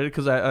 frustrated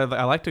because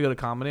I like to go to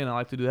comedy and I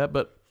like to do that,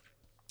 but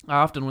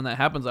often when that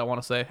happens, I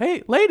want to say,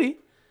 "Hey, lady,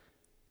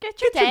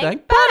 get your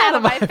dang butt out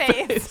of my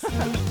face."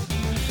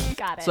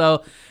 Got it.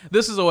 So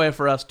this is a way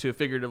for us to,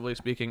 figuratively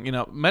speaking,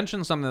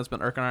 mention something that's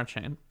been irking our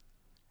chain,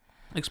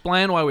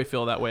 explain why we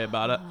feel that way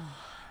about it,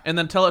 and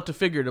then tell it to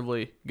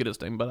figuratively get its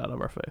dang butt out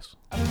of our face.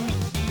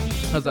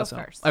 How's that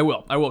sound? First. I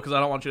will, because I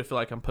don't want you to feel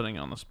like I'm putting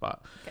you on the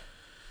spot. Okay.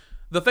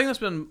 The thing that's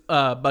been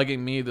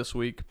bugging me this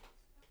week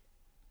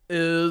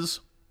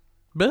is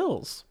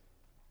bills.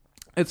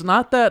 It's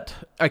not that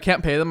I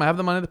can't pay them. I have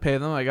the money to pay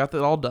them. I got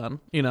that all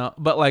done,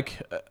 But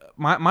like,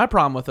 my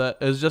problem with it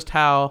is just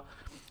how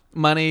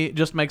money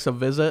just makes a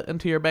visit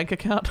into your bank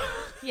account.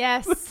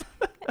 Yes.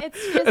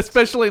 It's just...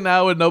 Especially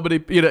now when nobody,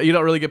 you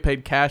don't really get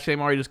paid cash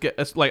anymore. You just get,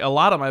 it's like a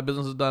lot of my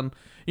business is done,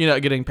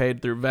 getting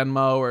paid through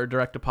Venmo or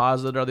direct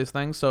deposit or these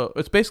things. So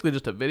it's basically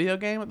just a video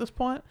game at this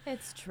point.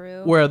 It's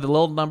true. Where the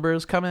little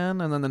numbers come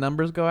in and then the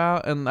numbers go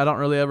out, and I don't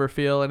really ever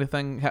feel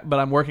anything, but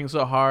I'm working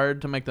so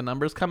hard to make the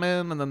numbers come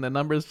in, and then the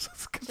numbers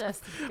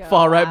just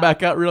fall right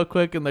back out real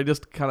quick, and they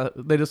just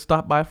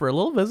stop by for a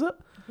little visit.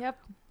 Yep.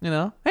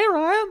 Hey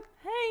Ryan.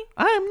 Hey.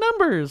 I am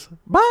numbers.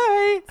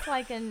 Bye. It's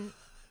like an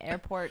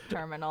airport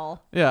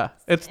terminal. Yeah,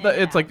 it's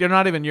like they're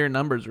not even your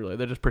numbers really.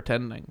 They're just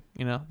pretending.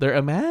 They're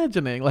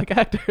imagining like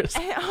actors.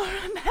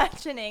 I'm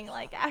imagining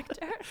like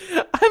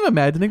actors. I'm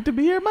imagining to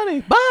be your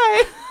money.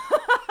 Bye.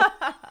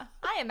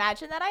 I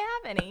imagine that I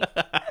have any.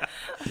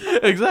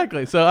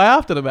 Exactly. So I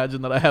often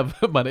imagine that I have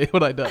money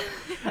when I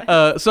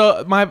don't.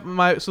 So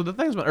the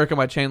thing's been irking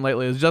my chain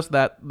lately is just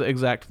the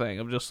exact thing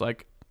of just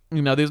like,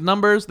 These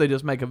numbers, they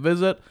just make a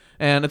visit,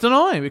 and it's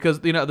annoying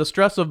because, the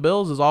stress of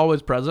bills is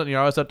always present. You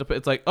always have to pay.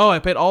 It's like, oh, I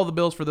paid all the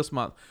bills for this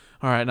month.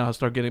 All right, now I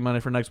start getting money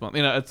for next month.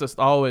 It's just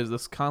always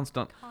this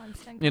constant,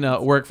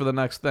 work for the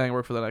next thing,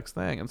 work for the next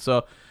thing. And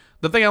so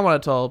the thing I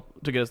want to tell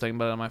to get this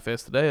thing out of my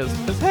face today is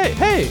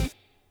hey,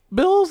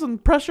 bills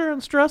and pressure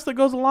and stress that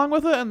goes along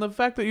with it, and the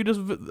fact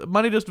that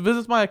money just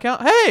visits my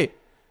account. Hey,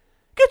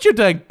 get your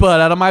dang butt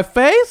out of my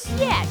face.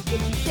 Yeah, get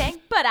your dang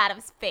butt out of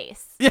his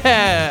face.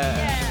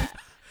 Yeah.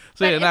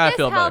 So but now if I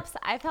feel this helps,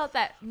 better. I felt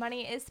that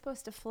money is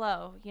supposed to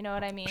flow. You know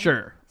what I mean?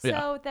 Sure. So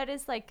Yeah. that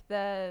is like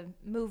the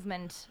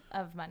movement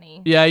of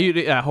money.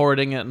 Yeah,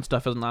 hoarding it and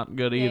stuff is not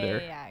good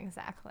either. Yeah,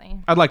 exactly.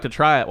 I'd like to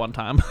try it one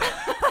time.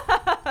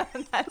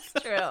 That's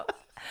true. I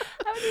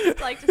would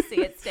just like to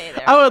see it stay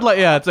there. I would like,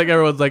 it's like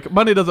everyone's like,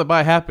 money doesn't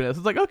buy happiness.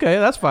 It's like, okay,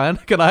 that's fine.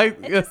 Can I?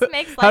 It just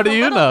makes life How do a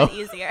you little know? bit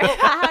easier.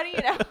 How do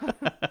you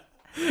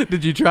know?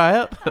 Did you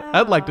try it?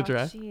 I'd like to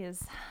try.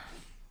 Jeez.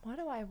 What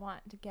do I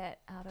want to get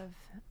out of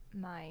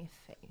my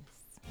face?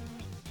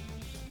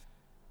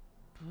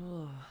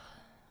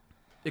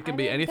 It can I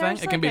be mean, anything.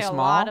 there's It can be like small. A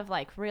lot of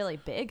like really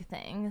big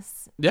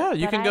things. Yeah,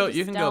 you but can I go. just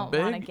You can go don't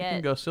wanna big. You can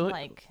get, go silly.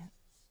 Like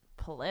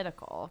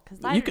political,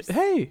 because You could.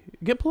 Hey,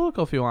 get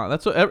political if you want.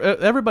 That's what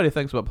everybody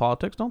thinks about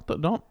politics.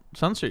 Don't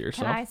censor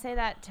yourself. Can I say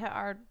that to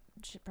our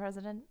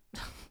president?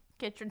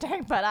 Get your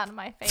dang butt out of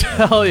my face.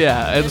 Hell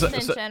yeah.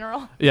 Just in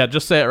general. Yeah,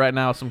 just say it right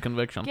now with some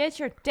conviction. Get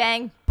your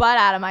dang butt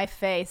out of my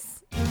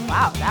face.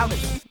 Wow, that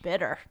was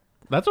bitter.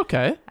 That's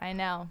okay. I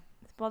know.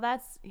 Well,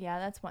 that's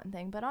one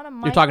thing. But on a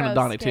micro You're talking to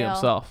Donnie T scale,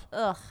 himself.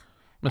 Ugh.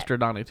 Mr.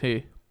 Donnie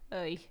T.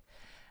 Ugh.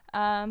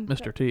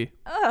 Mr. T.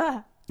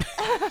 Ugh.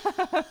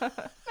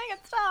 Make it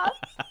stop.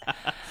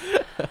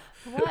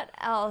 What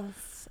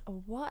else?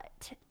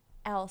 What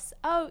else?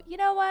 Oh, you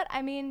know what?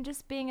 I mean,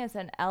 just being as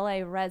an LA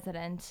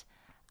resident,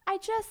 I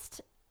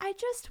just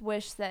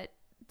wish that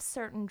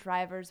certain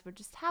drivers would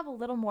just have a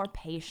little more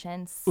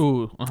patience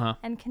Ooh,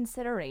 and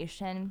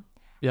consideration.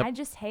 Yep. I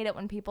just hate it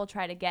when people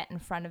try to get in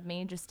front of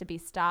me just to be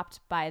stopped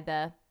by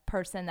the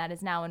person that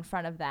is now in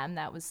front of them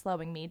that was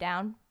slowing me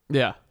down.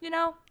 Yeah.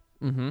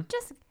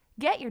 Just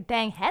get your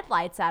dang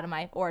headlights out of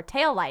or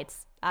tail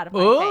lights out of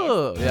my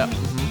Oh, face. yeah.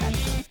 That's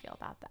how I feel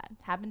about that.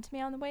 Happened to me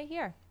on the way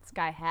here. This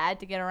guy had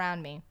to get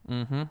around me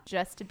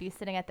just to be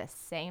sitting at the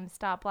same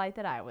stoplight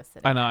that I was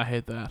sitting. I know. at. I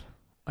hate that.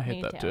 I hate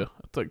Me that too. too.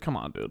 It's like, come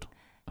on, dude.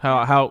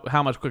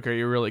 How much quicker are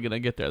you really gonna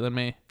get there than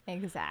me?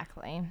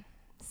 Exactly.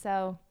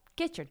 So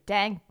get your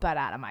dang butt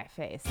out of my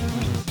face.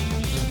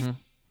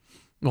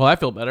 Well, I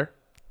feel better.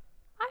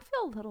 I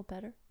feel a little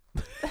better.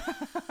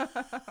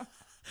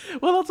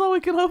 Well, that's all we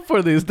can hope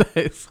for these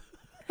days.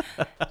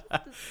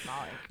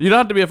 Small. You don't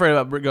have to be afraid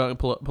about going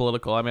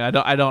political. I mean, I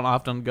don't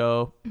often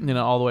go,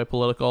 all the way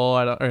political.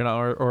 I don't,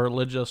 or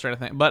religious or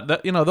anything. But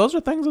those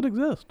are things that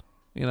exist,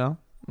 and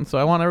so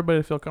I want everybody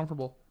to feel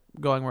comfortable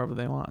going wherever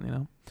they want,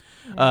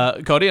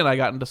 Cody and I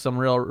got into some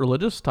real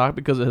religious talk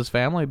because of his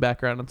family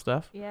background and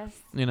stuff. Yes.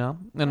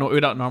 And we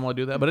don't normally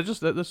do that, but that's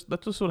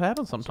just what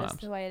happens sometimes.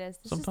 Just the way it is.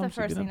 This Sometimes is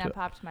the you first get thing into that it.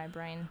 popped in my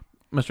brain.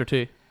 Mr.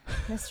 T.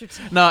 Mr.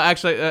 T. No,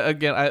 actually,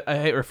 again, I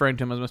hate referring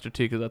to him as Mr.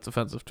 T because that's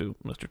offensive to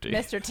Mr. T.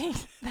 Mr. T.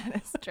 That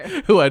is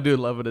true. Who I do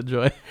love and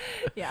enjoy.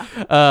 Yeah.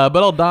 But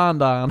old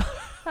Don.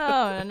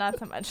 Oh, not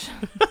so much.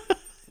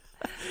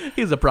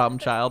 He's a problem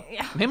child.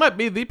 Yeah. He might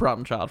be the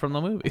problem child from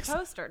the movies.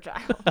 Poster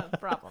child of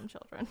problem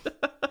children.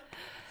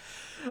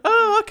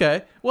 Oh,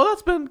 okay. Well,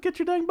 that's been get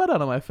your dang butt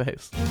out of my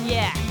face.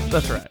 Yeah.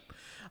 That's right.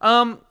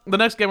 The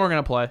next game we're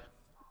going to play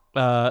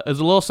is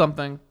a little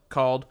something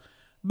called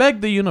Beg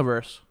the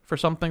Universe for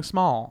Something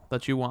Small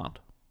That You Want.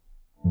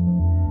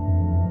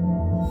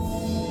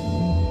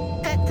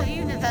 Beg the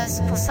universe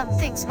for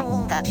something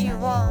small that you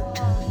want.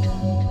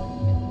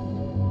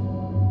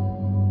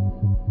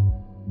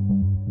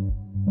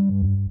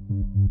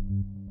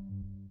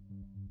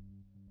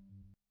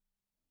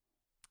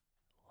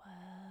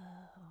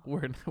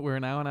 We're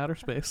now in outer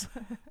space.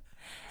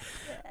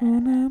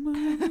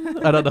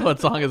 I don't know what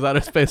song is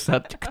outer space.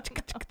 I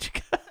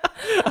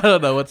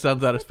don't know what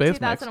sounds outer space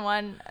makes.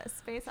 2001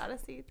 Space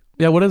Odyssey.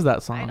 Yeah, what is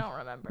that song? I don't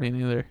remember. Me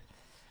neither.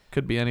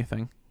 Could be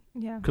anything.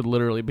 Yeah. Could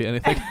literally be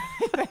anything.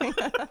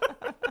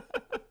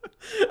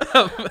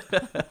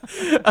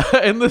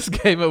 In this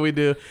game, what we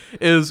do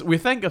is we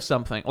think of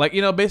something. Like,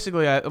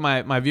 basically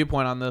my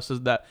viewpoint on this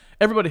is that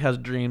everybody has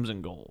dreams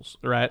and goals,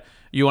 right?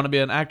 You want to be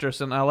an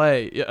actress in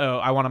LA.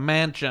 I want a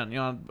mansion. You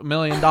want $1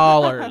 million.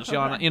 You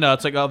want,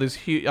 it's like all these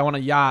huge, I want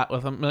a yacht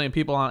with 1 million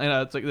people on.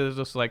 It's like there's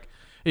just like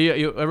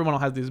everyone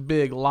has these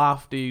big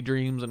lofty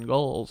dreams and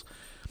goals.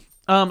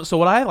 So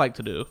what I like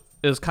to do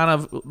is kind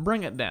of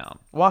bring it down,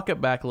 walk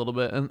it back a little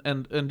bit,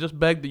 and just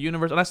beg the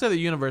universe. And I say the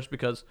universe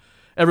because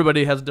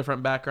everybody has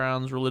different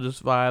backgrounds,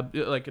 religious vibe.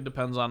 Like it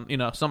depends on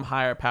some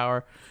higher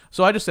power.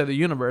 So I just say the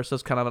universe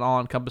is kind of an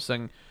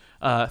all-encompassing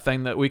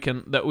thing that we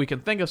can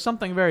think of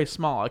something very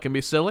small. It can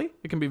be silly.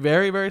 It can be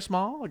very, very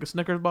small, like a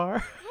Snickers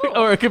bar,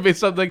 or it could be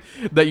something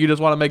that you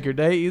just want to make your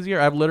day easier.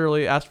 I've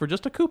literally asked for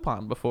just a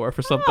coupon before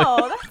for something.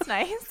 Oh, that's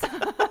nice.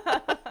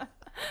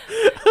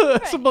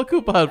 A simple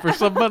coupon for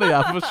some money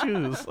off of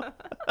shoes.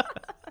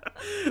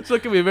 So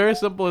it can be very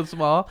simple and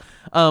small.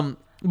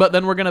 But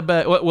then we're gonna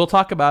beg. We'll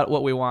talk about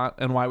what we want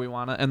and why we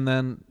want it, and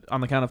then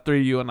on the count of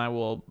 3, you and I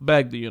will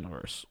beg the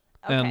universe,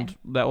 Okay. and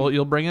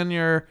you'll bring in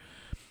your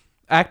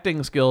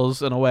acting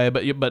skills in a way,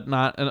 but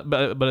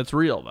it's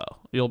real though.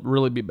 You'll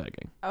really be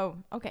begging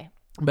Okay.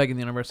 the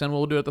universe, and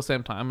we'll do it at the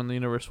same time, and the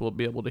universe will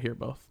be able to hear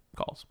both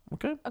calls.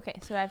 Okay. Okay,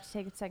 so I have to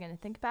take a second to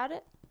think about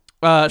it.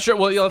 Sure.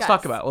 Well, yeah, let's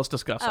talk Discuss. about it. Let's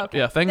discuss Oh, it. okay.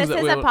 Yeah, things This that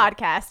is we. a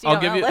podcast. You I'll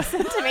don't give wanna you-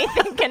 listen to me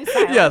think in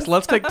silence. Yes,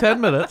 let's take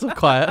 10 minutes of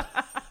quiet.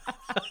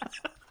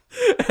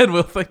 And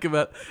we'll think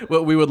about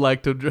what we would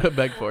like to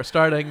beg for,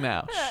 starting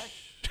now.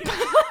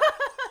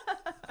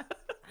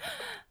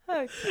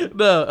 Okay.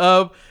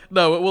 No.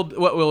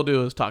 What we'll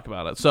do is talk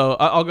about it. So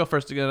I'll go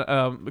first again,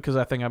 because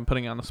I think I'm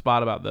putting you on the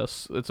spot about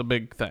this. It's a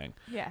big thing.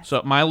 Yes.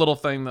 So my little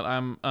thing that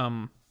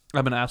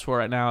I've been asked for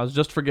right now is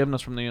just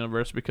forgiveness from the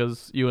universe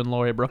because you and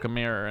Lori broke a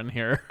mirror in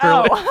here.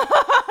 Oh, earlier.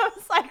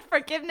 it's like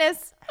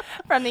forgiveness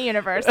from the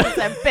universe is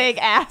a big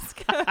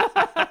ask.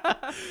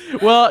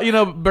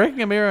 Well,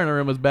 breaking a mirror in a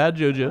room is bad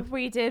juju.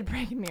 We did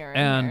break a mirror.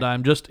 And here.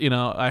 I'm just,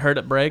 I heard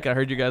it break. I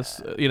heard you guys,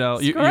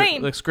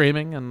 Scream. like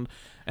screaming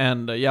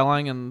and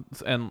yelling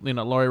and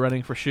Lori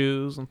running for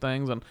shoes and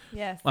things. And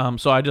Yes.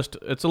 so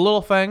it's a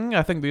little thing.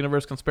 I think the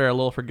universe can spare a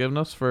little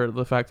forgiveness for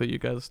the fact that you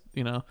guys,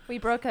 We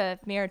broke a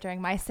mirror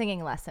during my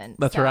singing lesson.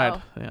 that's so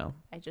right. Yeah.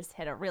 I just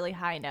hit a really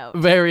high note.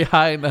 Very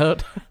high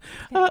note.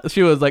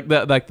 She was like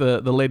that, like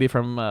the lady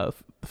from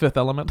Fifth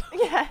Element.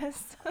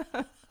 Yes.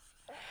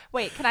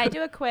 Wait, can I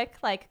do a quick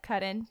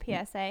cut in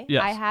PSA?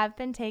 Yes. I have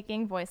been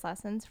taking voice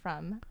lessons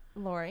from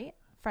Lori,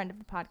 friend of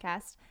the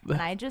podcast,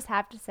 and I just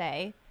have to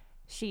say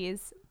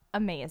she's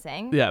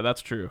amazing. Yeah,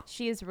 that's true.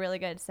 She is really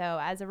good. So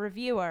as a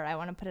reviewer, I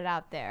want to put it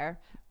out there.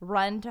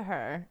 Run to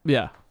her.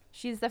 Yeah.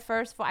 She's the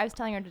first. I was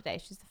telling her today.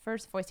 She's the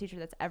first voice teacher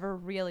that's ever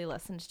really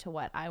listened to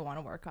what I want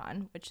to work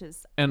on, which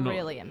is And-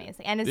 really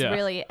amazing, and is yeah.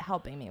 really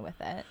helping me with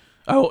it.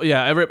 Oh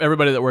yeah.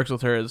 Everybody that works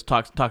with her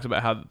talks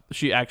about how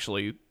she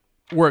actually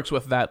works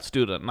with that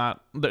student.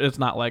 It's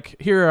not like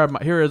here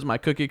is my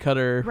cookie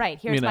cutter. Right,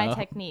 here's my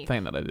technique.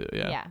 thing that I do.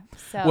 Yeah. Yeah.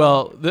 So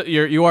Well,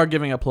 you are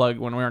giving a plug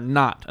when we're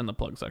not in the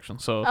plug section.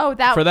 So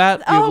for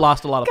that oh, you've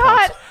lost a lot of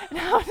God. points.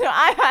 No,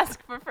 I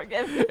ask for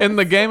forgiveness. In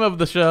the game of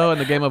the show and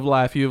the game of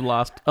life, you've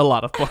lost a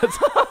lot of points.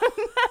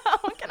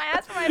 Oh, can I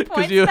ask for my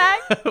points you,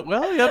 back?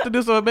 well, you have to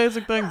do some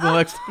amazing things in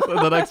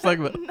the next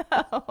segment.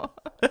 No.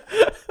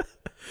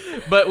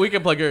 But we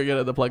can plug her again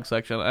at the plug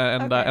section,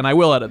 and Okay. and I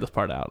will edit this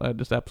part out. I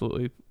just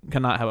absolutely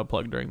cannot have a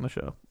plug during the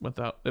show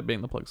without it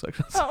being the plug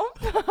section. So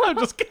I'm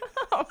just kidding.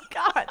 Oh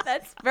God,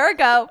 that's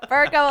Virgo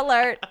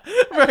alert.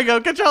 Virgo,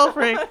 control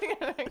freak.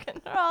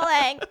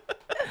 Controlling.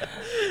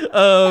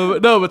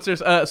 No, but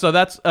seriously. So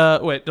that's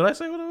wait, did I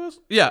say what it was?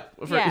 Yeah.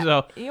 Yeah.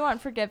 So You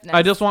want forgiveness.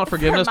 I just want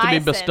forgiveness for to my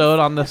be bestowed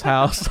sins. on this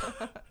house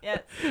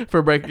Yes.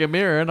 for breaking a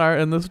mirror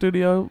in the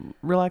studio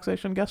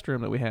relaxation guest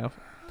room that we have.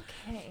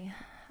 Okay.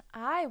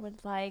 I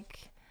would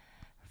like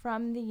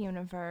from the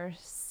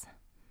universe.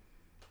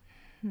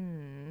 I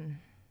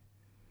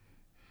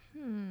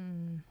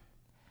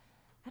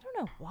don't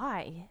know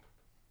why,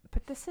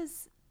 but this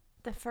is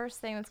the first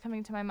thing that's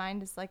coming to my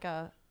mind is like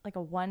a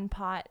one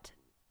pot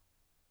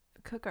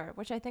cooker,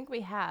 which I think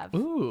we have.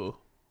 Ooh.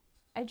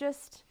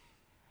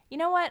 You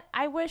know what?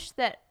 I wish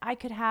that I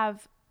could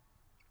have.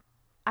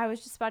 I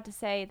was just about to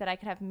say that I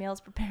could have meals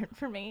prepared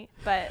for me,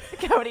 but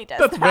Cody does.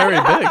 That's that. very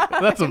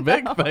big. That's a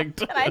big know. thing.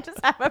 Can I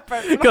just have a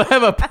personal Can I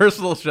have a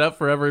personal chef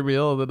for every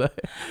meal of the day?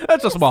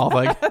 That's a small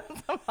thing.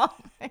 small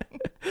thing?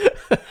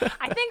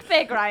 I think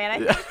big,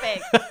 Ryan. I think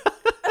big.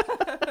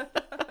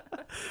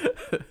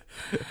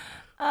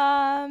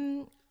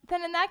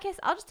 Then in that case,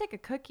 I'll just take a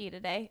cookie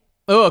today.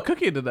 Oh, a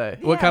cookie today.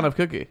 What Yeah. kind of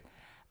cookie?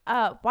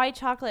 White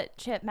chocolate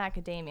chip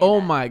macadamia. Oh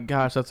nut. my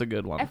gosh, that's a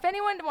good one. If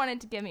anyone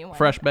wanted to give me one,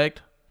 Fresh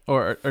baked?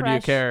 Or do you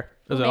Fresh. care?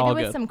 Is maybe it all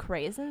with good? some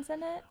craisins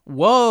in it.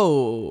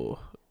 Whoa.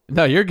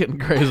 No, you're getting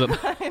crazy.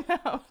 I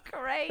know,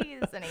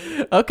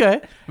 craisiny.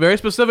 Okay. Very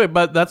specific,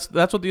 but that's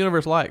what the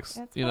universe likes.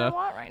 That's you what know? I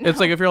want right now. It's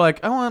like if you're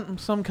like, I want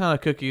some kind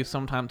of cookies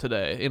sometime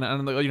today,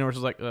 and the universe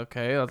is like,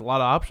 okay, that's a lot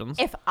of options.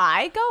 If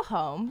I go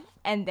home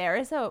and there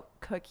is a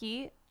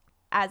cookie,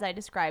 as I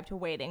described,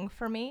 waiting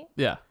for me,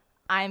 yeah.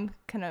 I'm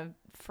gonna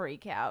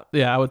freak out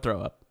Yeah, I would throw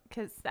up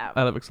because that.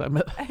 out of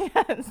excitement.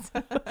 Yes.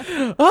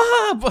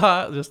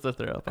 Just to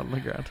throw up on the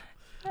ground.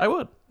 I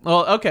would.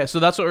 Well, okay, so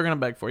that's what we're gonna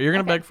beg for. You're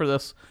gonna Okay. beg for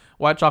this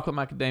white chocolate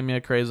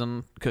macadamia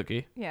craisin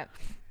cookie, Yeah.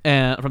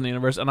 and from the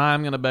universe, and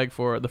I'm gonna beg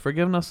for the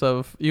forgiveness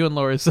of you and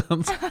Lori's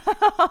sins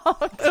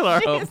in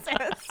our home.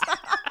 Jesus.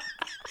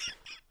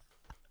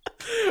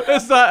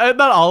 It's not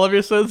all of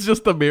your sins,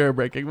 just the mirror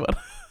breaking one.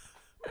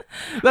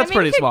 That's I mean,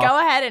 pretty you could small. go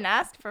ahead and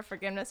ask for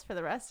forgiveness for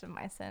the rest of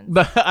my sins.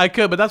 But I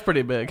could, but that's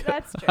pretty big.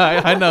 That's true.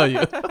 I know you.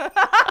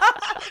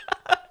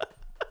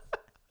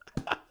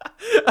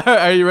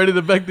 Are you ready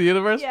to beg the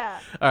universe? Yeah.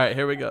 All right,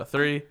 here we go.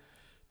 3,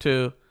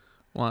 2,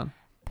 1.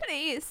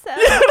 Please, sir.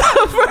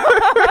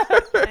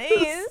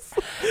 Please.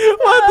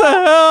 What the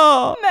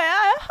hell? May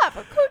I have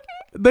a cookie?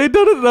 They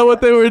didn't know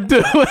what they were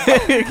doing.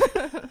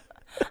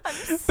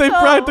 They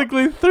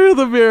practically threw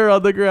the mirror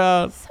on the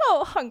ground.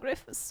 so hungry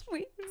for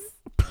sweets.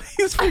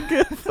 Please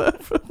forgive them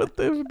for what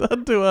they've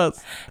done to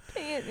us.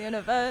 Please,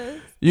 universe.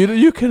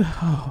 You can.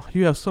 Oh,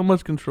 you have so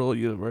much control,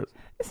 universe.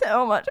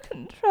 So much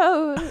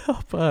control.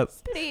 Help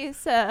us. Please,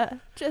 sir.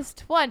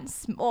 Just one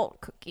small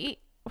cookie.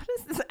 What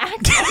is this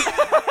accent?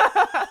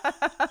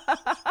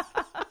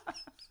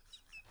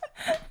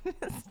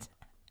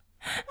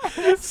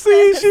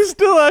 See, she's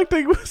still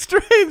acting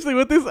strangely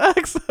with these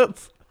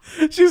accents.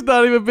 She's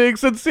not even being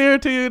sincere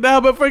to you now,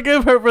 but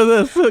forgive her for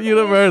this,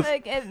 universe. Please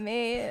forgive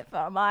me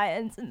for my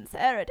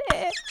insincerity.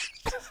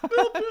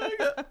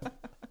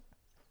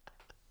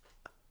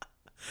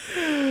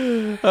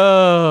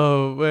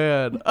 Oh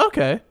man.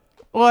 Okay.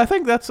 Well, I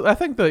think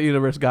the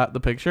universe got the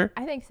picture.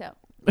 I think so.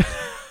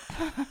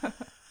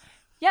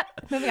 Yep.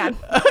 Moving on.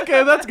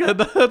 Okay, that's good.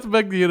 Let's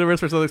beg the universe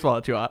for something small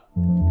that you want.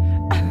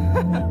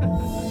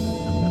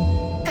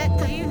 Beg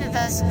the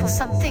universe for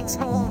something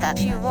small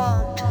that you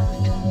want.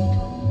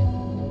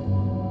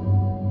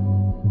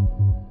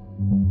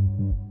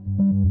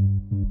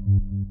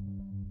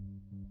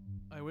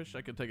 I wish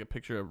I could take a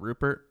picture of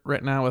Rupert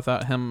right now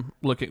without him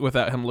looking.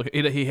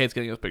 He hates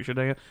getting his picture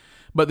taken.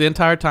 But the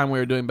entire time we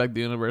were doing Beg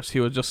the Universe, he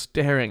was just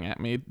staring at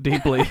me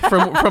deeply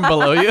from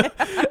below you,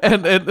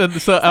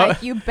 and so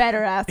Like, you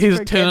better ask he's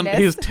forgiveness.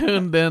 He's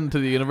tuned in to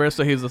the universe,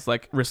 so he's just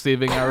like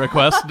receiving our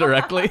request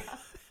directly.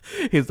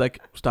 He's like,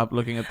 stop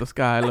looking at the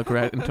sky, look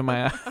right into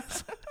my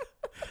eyes.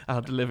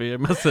 I'll deliver your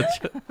message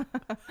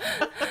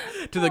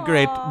to the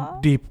great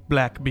deep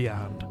black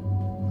beyond.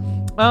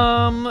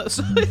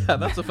 So yeah,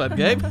 that's a fun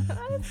game.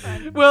 That's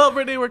fun. Well,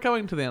 Brittany, we're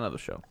coming to the end of the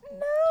show.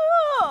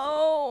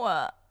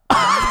 No.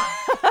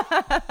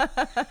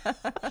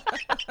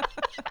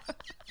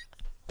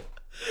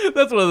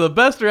 That's one of the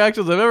best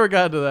reactions I've ever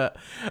gotten to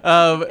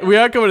that. We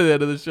are coming to the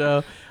end of the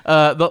show.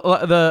 I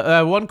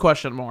have one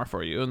question more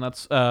for you, and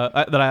that's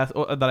that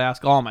I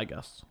ask all my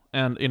guests.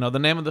 And the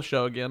name of the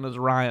show again is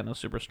Ryan is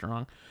Super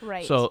Strong.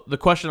 Right. So the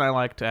question I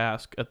like to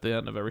ask at the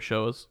end of every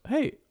show is,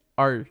 "Hey,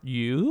 are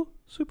you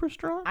super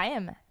strong?" I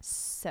am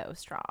so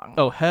strong.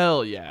 Oh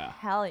hell yeah!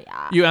 Hell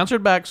yeah. You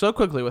answered back so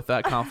quickly with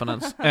that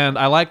confidence, and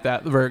I like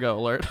that Virgo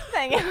alert.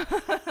 Thank you.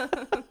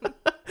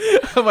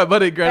 My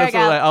buddy Greta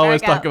and I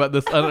always Virgo. talk about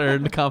this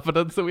unearned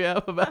confidence that we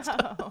have about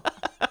stuff.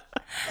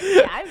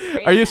 Yeah, I'm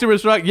great. Are you super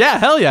strong? Yeah,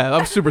 hell yeah,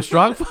 I'm super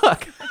strong.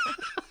 Fuck.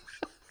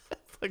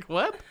 It's like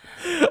what?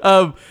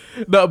 No,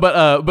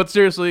 but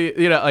seriously,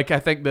 like I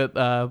think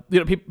that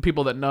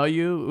people that know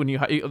you when you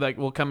like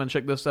will come and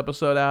check this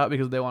episode out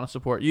because they want to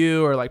support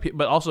you, or like,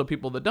 but also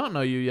people that don't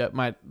know you yet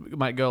might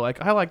go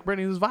like, I like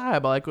Brittany's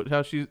vibe, I like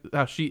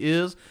how she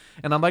is,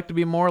 and I'd like to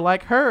be more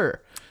like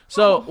her.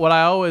 So what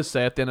I always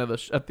say at the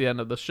end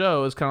of the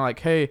show is kind of like,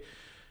 hey,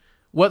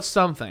 what's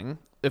something,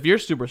 if you're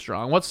super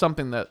strong, what's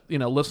something that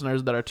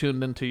listeners that are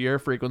tuned into your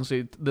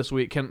frequency this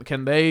week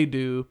can they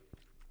do,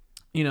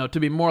 to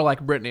be more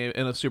like Brittany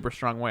in a super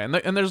strong way?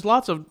 And there's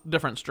lots of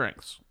different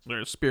strengths.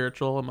 There's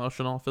spiritual,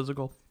 emotional,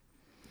 physical.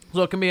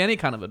 So it can be any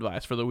kind of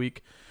advice for the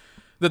week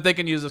that they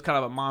can use as kind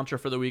of a mantra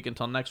for the week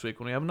until next week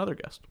when we have another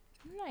guest.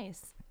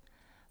 Nice.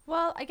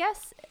 Well, I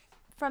guess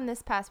from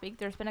this past week,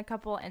 there's been a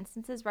couple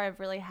instances where I've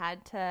really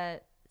had to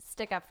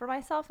stick up for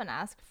myself and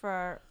ask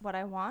for what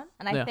I want.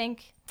 And I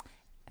think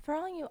for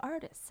all you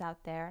artists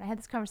out there, and I had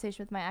this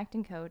conversation with my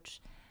acting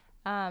coach,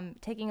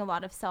 taking a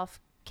lot of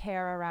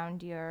self-care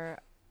around your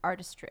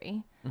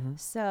artistry. Mm-hmm.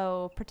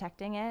 So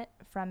protecting it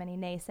from any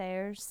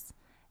naysayers,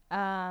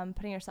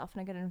 putting yourself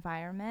in a good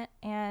environment,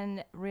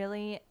 and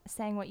really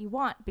saying what you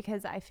want,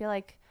 because I feel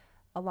like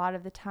a lot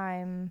of the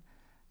time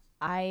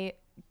I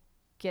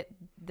get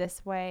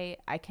this way,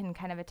 I can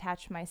kind of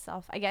attach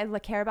myself. I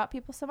care about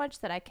people so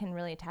much that I can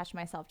really attach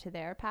myself to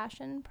their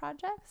passion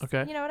projects.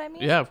 Okay. You know what I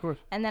mean? Yeah, of course.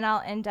 And then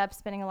I'll end up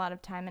spending a lot of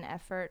time and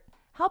effort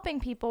helping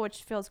people,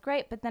 which feels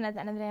great. But then at the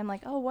end of the day, I'm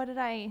like, oh,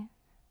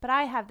 but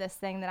I have this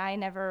thing that I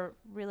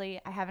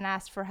haven't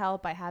asked for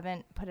help. I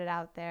haven't put it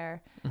out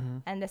there. Mm-hmm.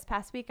 And this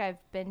past week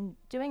I've been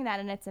doing that,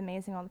 and it's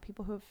amazing all the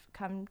people who've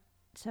come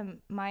to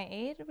my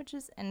aid,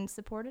 and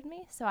supported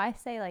me. So I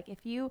say, like,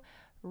 if you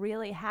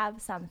really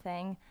have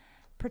something,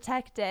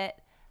 protect it,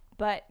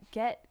 but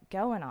get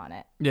going on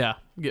it. Yeah,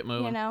 get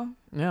moving.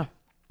 Yeah,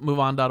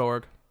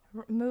 moveon.org.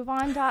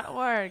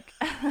 Moveon.org.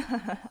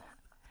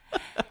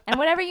 And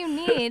whatever you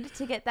need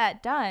to get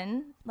that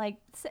done, like,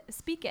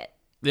 speak it.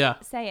 Yeah,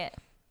 Say it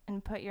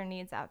and put your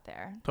needs out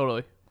there.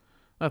 totally.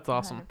 That's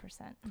awesome.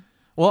 100%.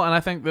 Well, and I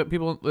think that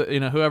people,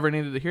 whoever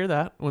needed to hear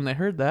that, when they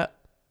heard that,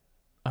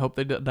 I hope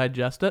they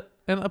digest it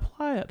and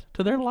apply it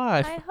to their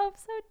life. I hope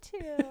so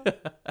too.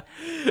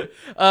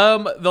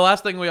 The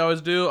last thing we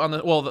always do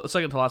the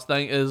second to last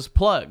thing is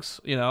plugs,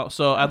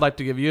 so I'd like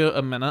to give you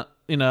a minute,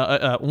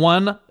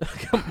 1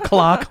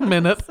 clock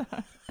minute.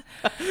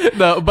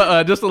 No,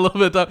 but just a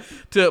little bit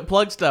to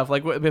plug stuff,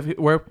 like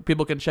where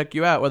people can check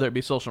you out, whether it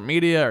be social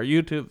media or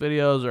YouTube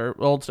videos or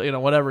old,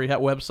 whatever. You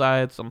have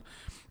websites,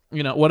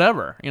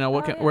 whatever. yeah.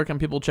 Where can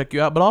people check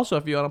you out? But also,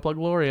 if you want to plug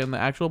Lori in the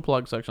actual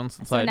plug section,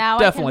 since So I now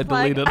definitely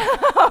I can deleted.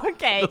 plug.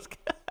 Okay.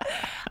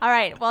 All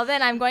right. Well,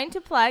 then I'm going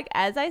to plug.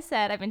 As I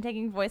said, I've been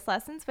taking voice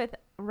lessons with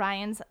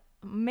Ryan's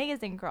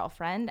amazing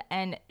girlfriend,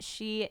 and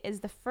she is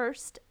the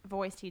first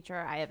voice teacher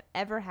I have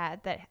ever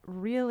had that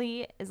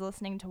really is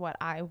listening to what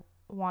I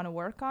want to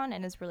work on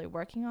and is really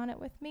working on it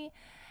with me.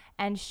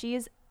 And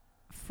she's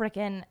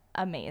freaking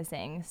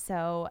amazing.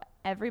 So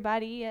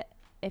everybody,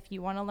 if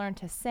you want to learn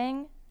to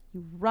sing,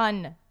 you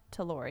run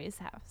to Lori's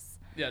house.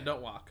 Yeah,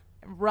 don't walk.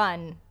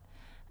 Run.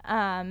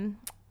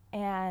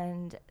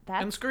 And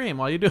that's And scream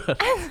while you do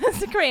it.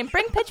 scream.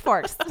 Bring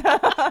pitchforks.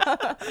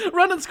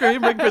 Run and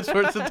scream, bring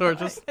pitchforks and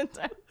torches.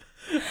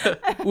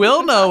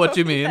 We'll know what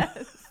you mean.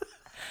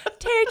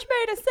 Teach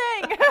me to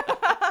sing.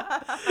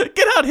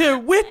 Get out here,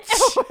 witch!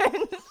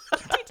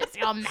 Teach us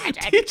your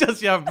magic. Teach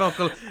us your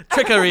vocal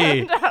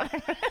trickery.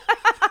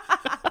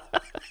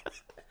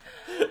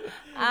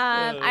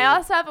 I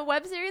also have a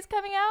web series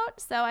coming out,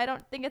 so I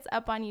don't think it's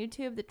up on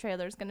YouTube. The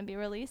trailer's going to be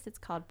released. It's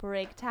called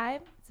Break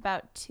Time. It's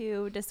about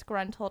 2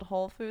 disgruntled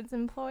Whole Foods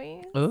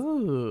employees.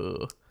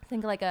 Ooh.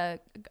 Think like a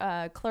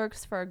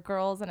clerks for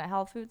girls in a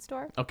health food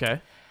store.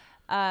 Okay.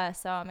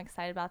 So I'm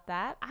excited about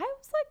that. I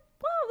was like,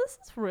 wow, this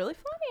is really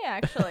funny,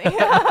 actually.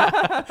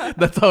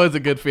 That's always a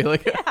good feeling.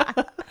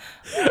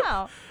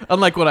 Wow.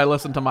 Unlike when I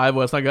listen to my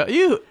voice, I go,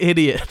 "You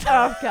idiot."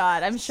 Oh,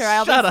 God. I'm sure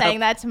I'll Shut be up. saying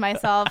that to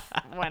myself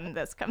when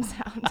this comes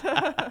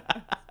out.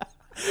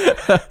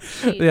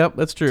 She Yep,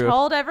 that's true.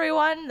 told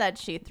everyone that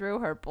she threw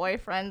her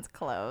boyfriend's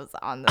clothes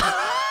on the...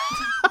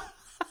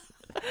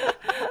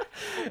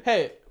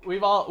 Hey,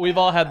 we've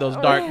all had those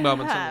dark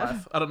moments in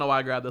life. I don't know why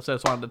I grabbed this. I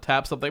just wanted to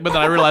tap something, but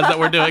then I realized that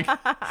we're doing.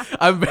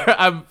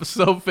 I'm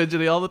so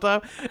fidgety all the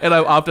time, and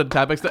I'm often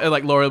tapping stuff. And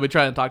like Lori will be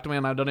trying to talk to me,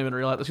 and I don't even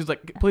realize it. She's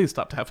like, "Please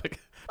stop tapping.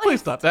 Please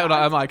stop tapping."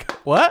 And I'm like,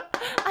 "What?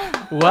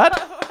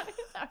 What?"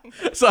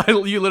 So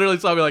you literally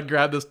saw me like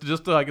grab this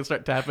just so I can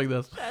start tapping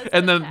this,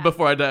 and then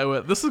before I die, I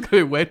went, "This is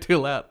gonna be way too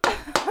loud."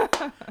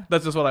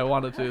 That's just what I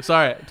wanted to.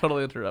 Sorry,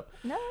 totally interrupt.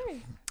 No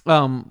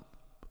worries.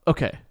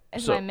 Okay.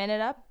 Is So my minute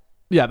up?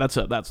 yeah, that's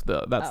it. That's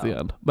the end.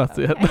 That's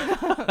the end.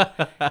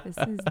 This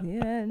is the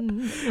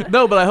end.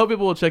 No, but I hope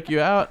people will check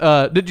you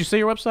out. Did you say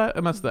your website?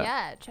 I missed that.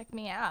 Yeah, check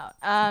me out.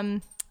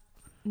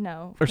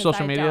 No. Or 'cause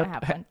social I media? Don't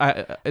have one.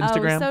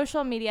 Instagram? Oh,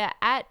 social media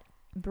at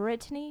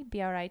Brittany,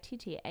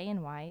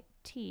 BRITTANYT,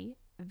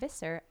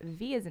 Visser,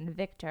 V as in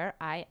Victor,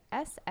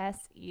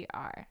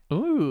 ISSER.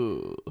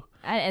 Ooh.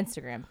 At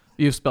Instagram.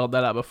 You've spelled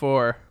that out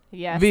before.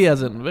 Yes. V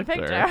as in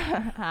Victor.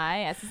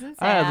 Hi, S as in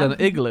Sam. I as an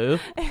igloo.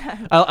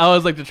 I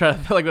always like to try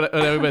to like when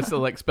everybody still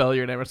like spell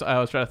your name or something. I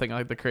always try to think of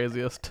like the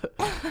craziest.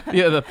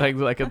 The things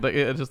that I could think.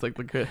 It's just like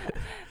the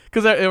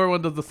because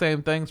everyone does the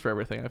same things for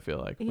everything. I feel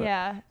like. But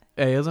Yeah.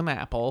 A is an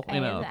apple. A You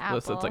is know. an apple.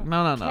 It's like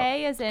no.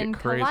 K is in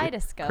Get crazy.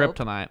 kaleidoscope.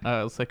 Kryptonite.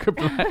 I was like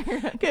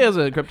kryptonite. K is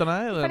in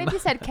kryptonite. What then- if you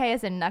said K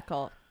as in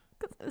knuckle?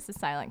 'Cause this is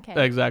silent K.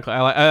 Exactly.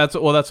 That's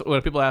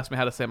when people ask me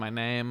how to say my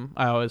name.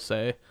 I always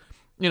say,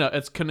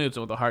 it's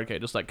Knudsen with a hard K,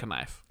 just like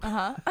knife.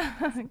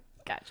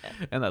 Gotcha.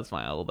 And that's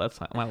my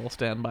little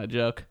standby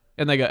joke.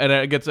 And they go, and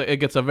it gets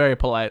a very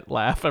polite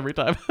laugh every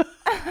time.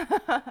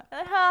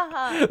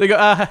 They go,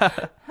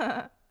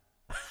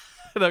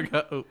 and I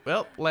go, oh,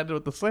 well, landed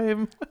with the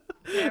same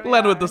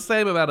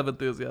amount of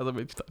enthusiasm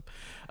each time.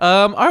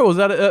 All right, was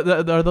that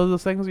are those the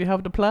things you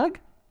have to plug?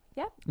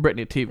 Yep.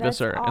 Brittany T. That's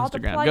Visser, all the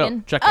Instagram. Go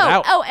plug-in. check it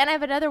out. Oh, and I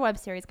have another web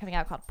series coming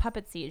out called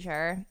Puppet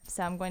Seizure.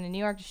 So I'm going to New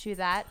York to shoot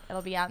that.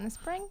 It'll be out in the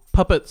spring.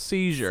 Puppet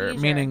seizure,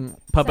 Seizure. meaning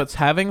puppets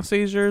having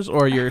seizures,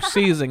 or you're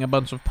seizing a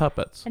bunch of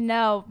puppets.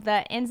 No,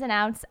 the ins and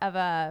outs of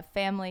a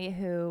family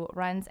who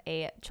runs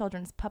a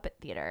children's puppet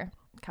theater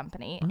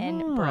company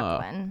in Ah.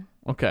 Brooklyn.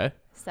 Okay.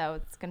 So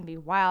it's going to be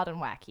wild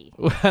and wacky.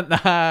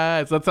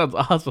 Nice. That sounds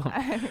awesome.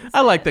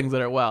 I like things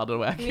that are wild and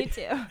wacky. Me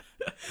too.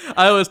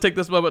 I always take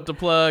this moment to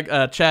plug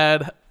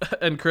Chad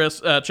and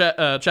Chris,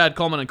 Chad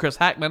Coleman and Chris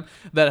Hackman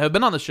that have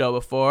been on the show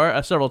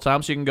before several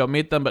times. So you can go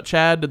meet them. But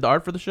Chad did the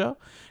art for the show.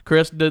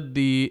 Chris did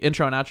the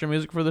intro and outro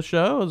music for the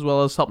show, as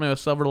well as helped me with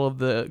several of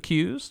the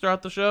cues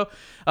throughout the show.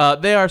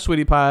 They are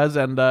sweetie pies,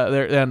 and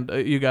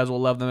you guys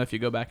will love them if you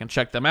go back and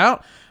check them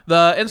out.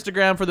 The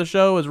Instagram for the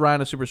show is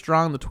Ryan is Super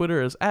Strong. The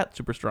Twitter is at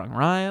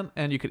SuperStrongRyan,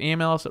 and you can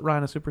email us at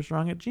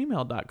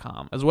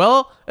ryanissuperstrong@gmail.com, as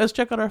well as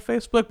check out our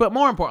Facebook. But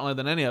more importantly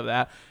than any of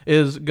that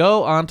is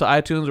go on to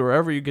iTunes or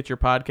wherever you get your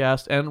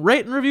podcast and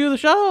rate and review the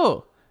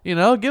show.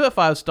 Give it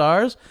 5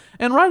 stars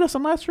and write us a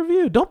nice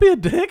review. Don't be a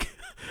dick.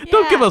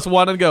 Don't give Yeah. us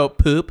 1 and go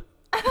poop.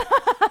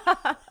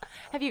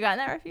 Have you gotten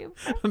that review?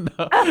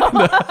 No.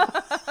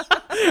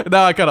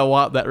 Now I kind of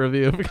want that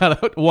review. Kind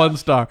of 1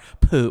 star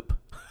poop.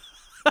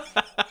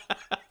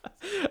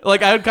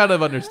 Like I would kind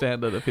of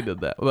understand it if he did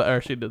that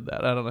or she did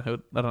that. I don't know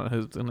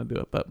who's gonna do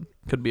it, but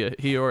could be a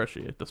he or a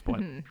she at this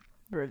point.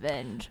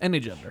 Revenge. Any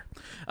gender.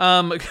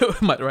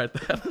 Might write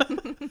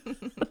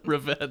that.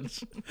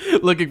 Revenge.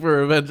 Looking for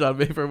revenge on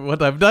me for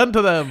what I've done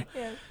to them.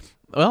 Yes.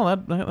 Well,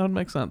 that would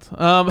make sense.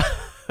 A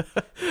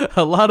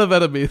lot of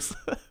enemies.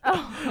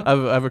 Oh.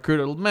 I've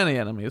recruited many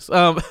enemies.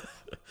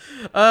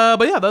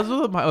 But yeah, those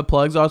are my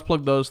plugs. I always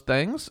plug those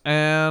things.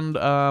 And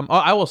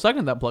I will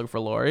second that plug for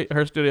Lori.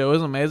 Her studio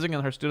is amazing,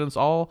 and her students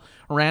all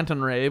rant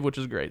and rave, which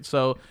is great.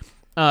 So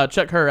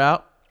check her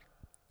out.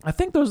 I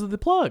think those are the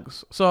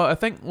plugs. So I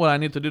think what I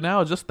need to do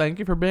now is just thank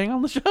you for being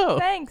on the show.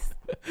 Thanks.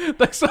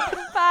 Thanks.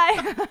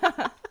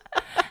 Bye.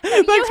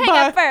 Thanks, you hang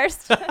bye. up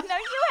first. No,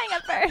 you hang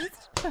up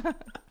first.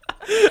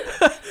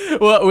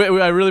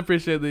 Well, I really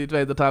appreciate that you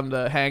made the time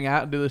to hang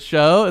out and do the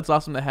show. It's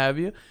awesome to have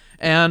you.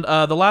 And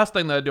the last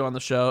thing that I do on the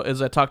show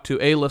is I talk to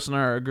a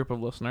listener or a group of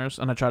listeners,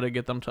 and I try to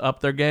get them to up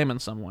their game in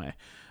some way.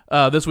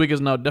 This week is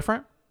no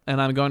different,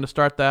 and I'm going to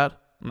start that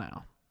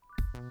now.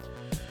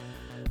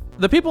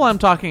 The people I'm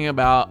talking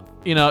about,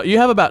 you know, you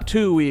have about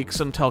 2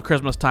 weeks until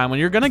Christmas time when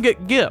you're going to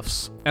get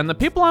gifts. And the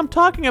people I'm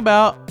talking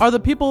about are the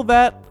people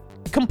that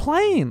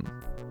complain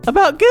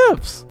about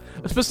gifts.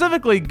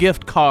 Specifically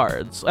gift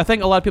cards. I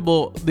think a lot of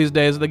people these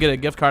days, they get a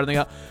gift card and they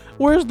go,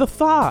 where's the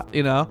thought,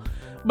 you know?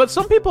 But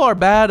some people are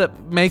bad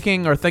at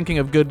making or thinking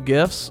of good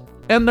gifts,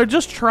 and they're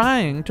just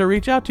trying to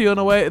reach out to you in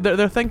a way.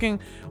 They're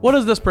thinking, what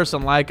is this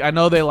person like? I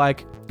know they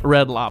like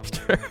Red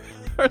Lobster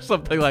or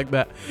something like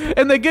that.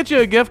 And they get you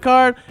a gift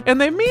card, and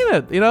they mean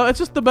it. You know, it's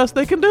just the best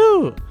they can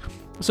do.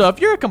 So if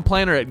you're a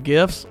complainer at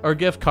gifts or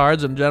gift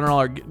cards in general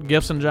or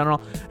gifts in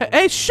general,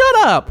 hey, shut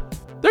up.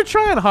 They're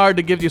trying hard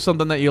to give you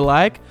something that you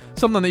like,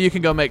 something that you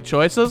can go make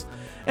choices.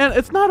 And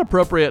it's not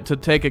appropriate to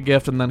take a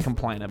gift and then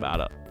complain about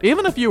it,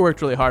 even if you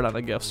worked really hard on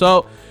a gift.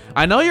 So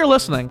I know you're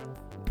listening,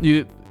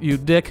 you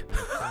dick.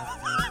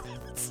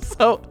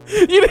 So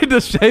you need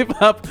to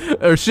shape up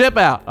or ship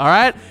out, all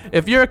right?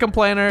 If you're a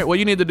complainer, what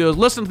you need to do is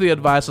listen to the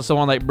advice of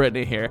someone like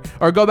Brittany here,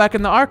 or go back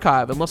in the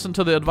archive and listen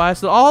to the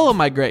advice that all of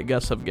my great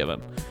guests have given.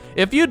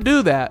 If you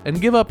do that and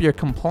give up your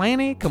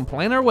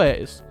complainer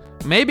ways,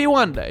 maybe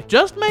one day,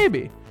 just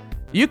maybe,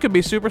 you could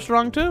be super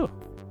strong too.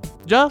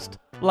 Just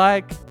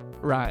like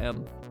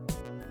Ryan.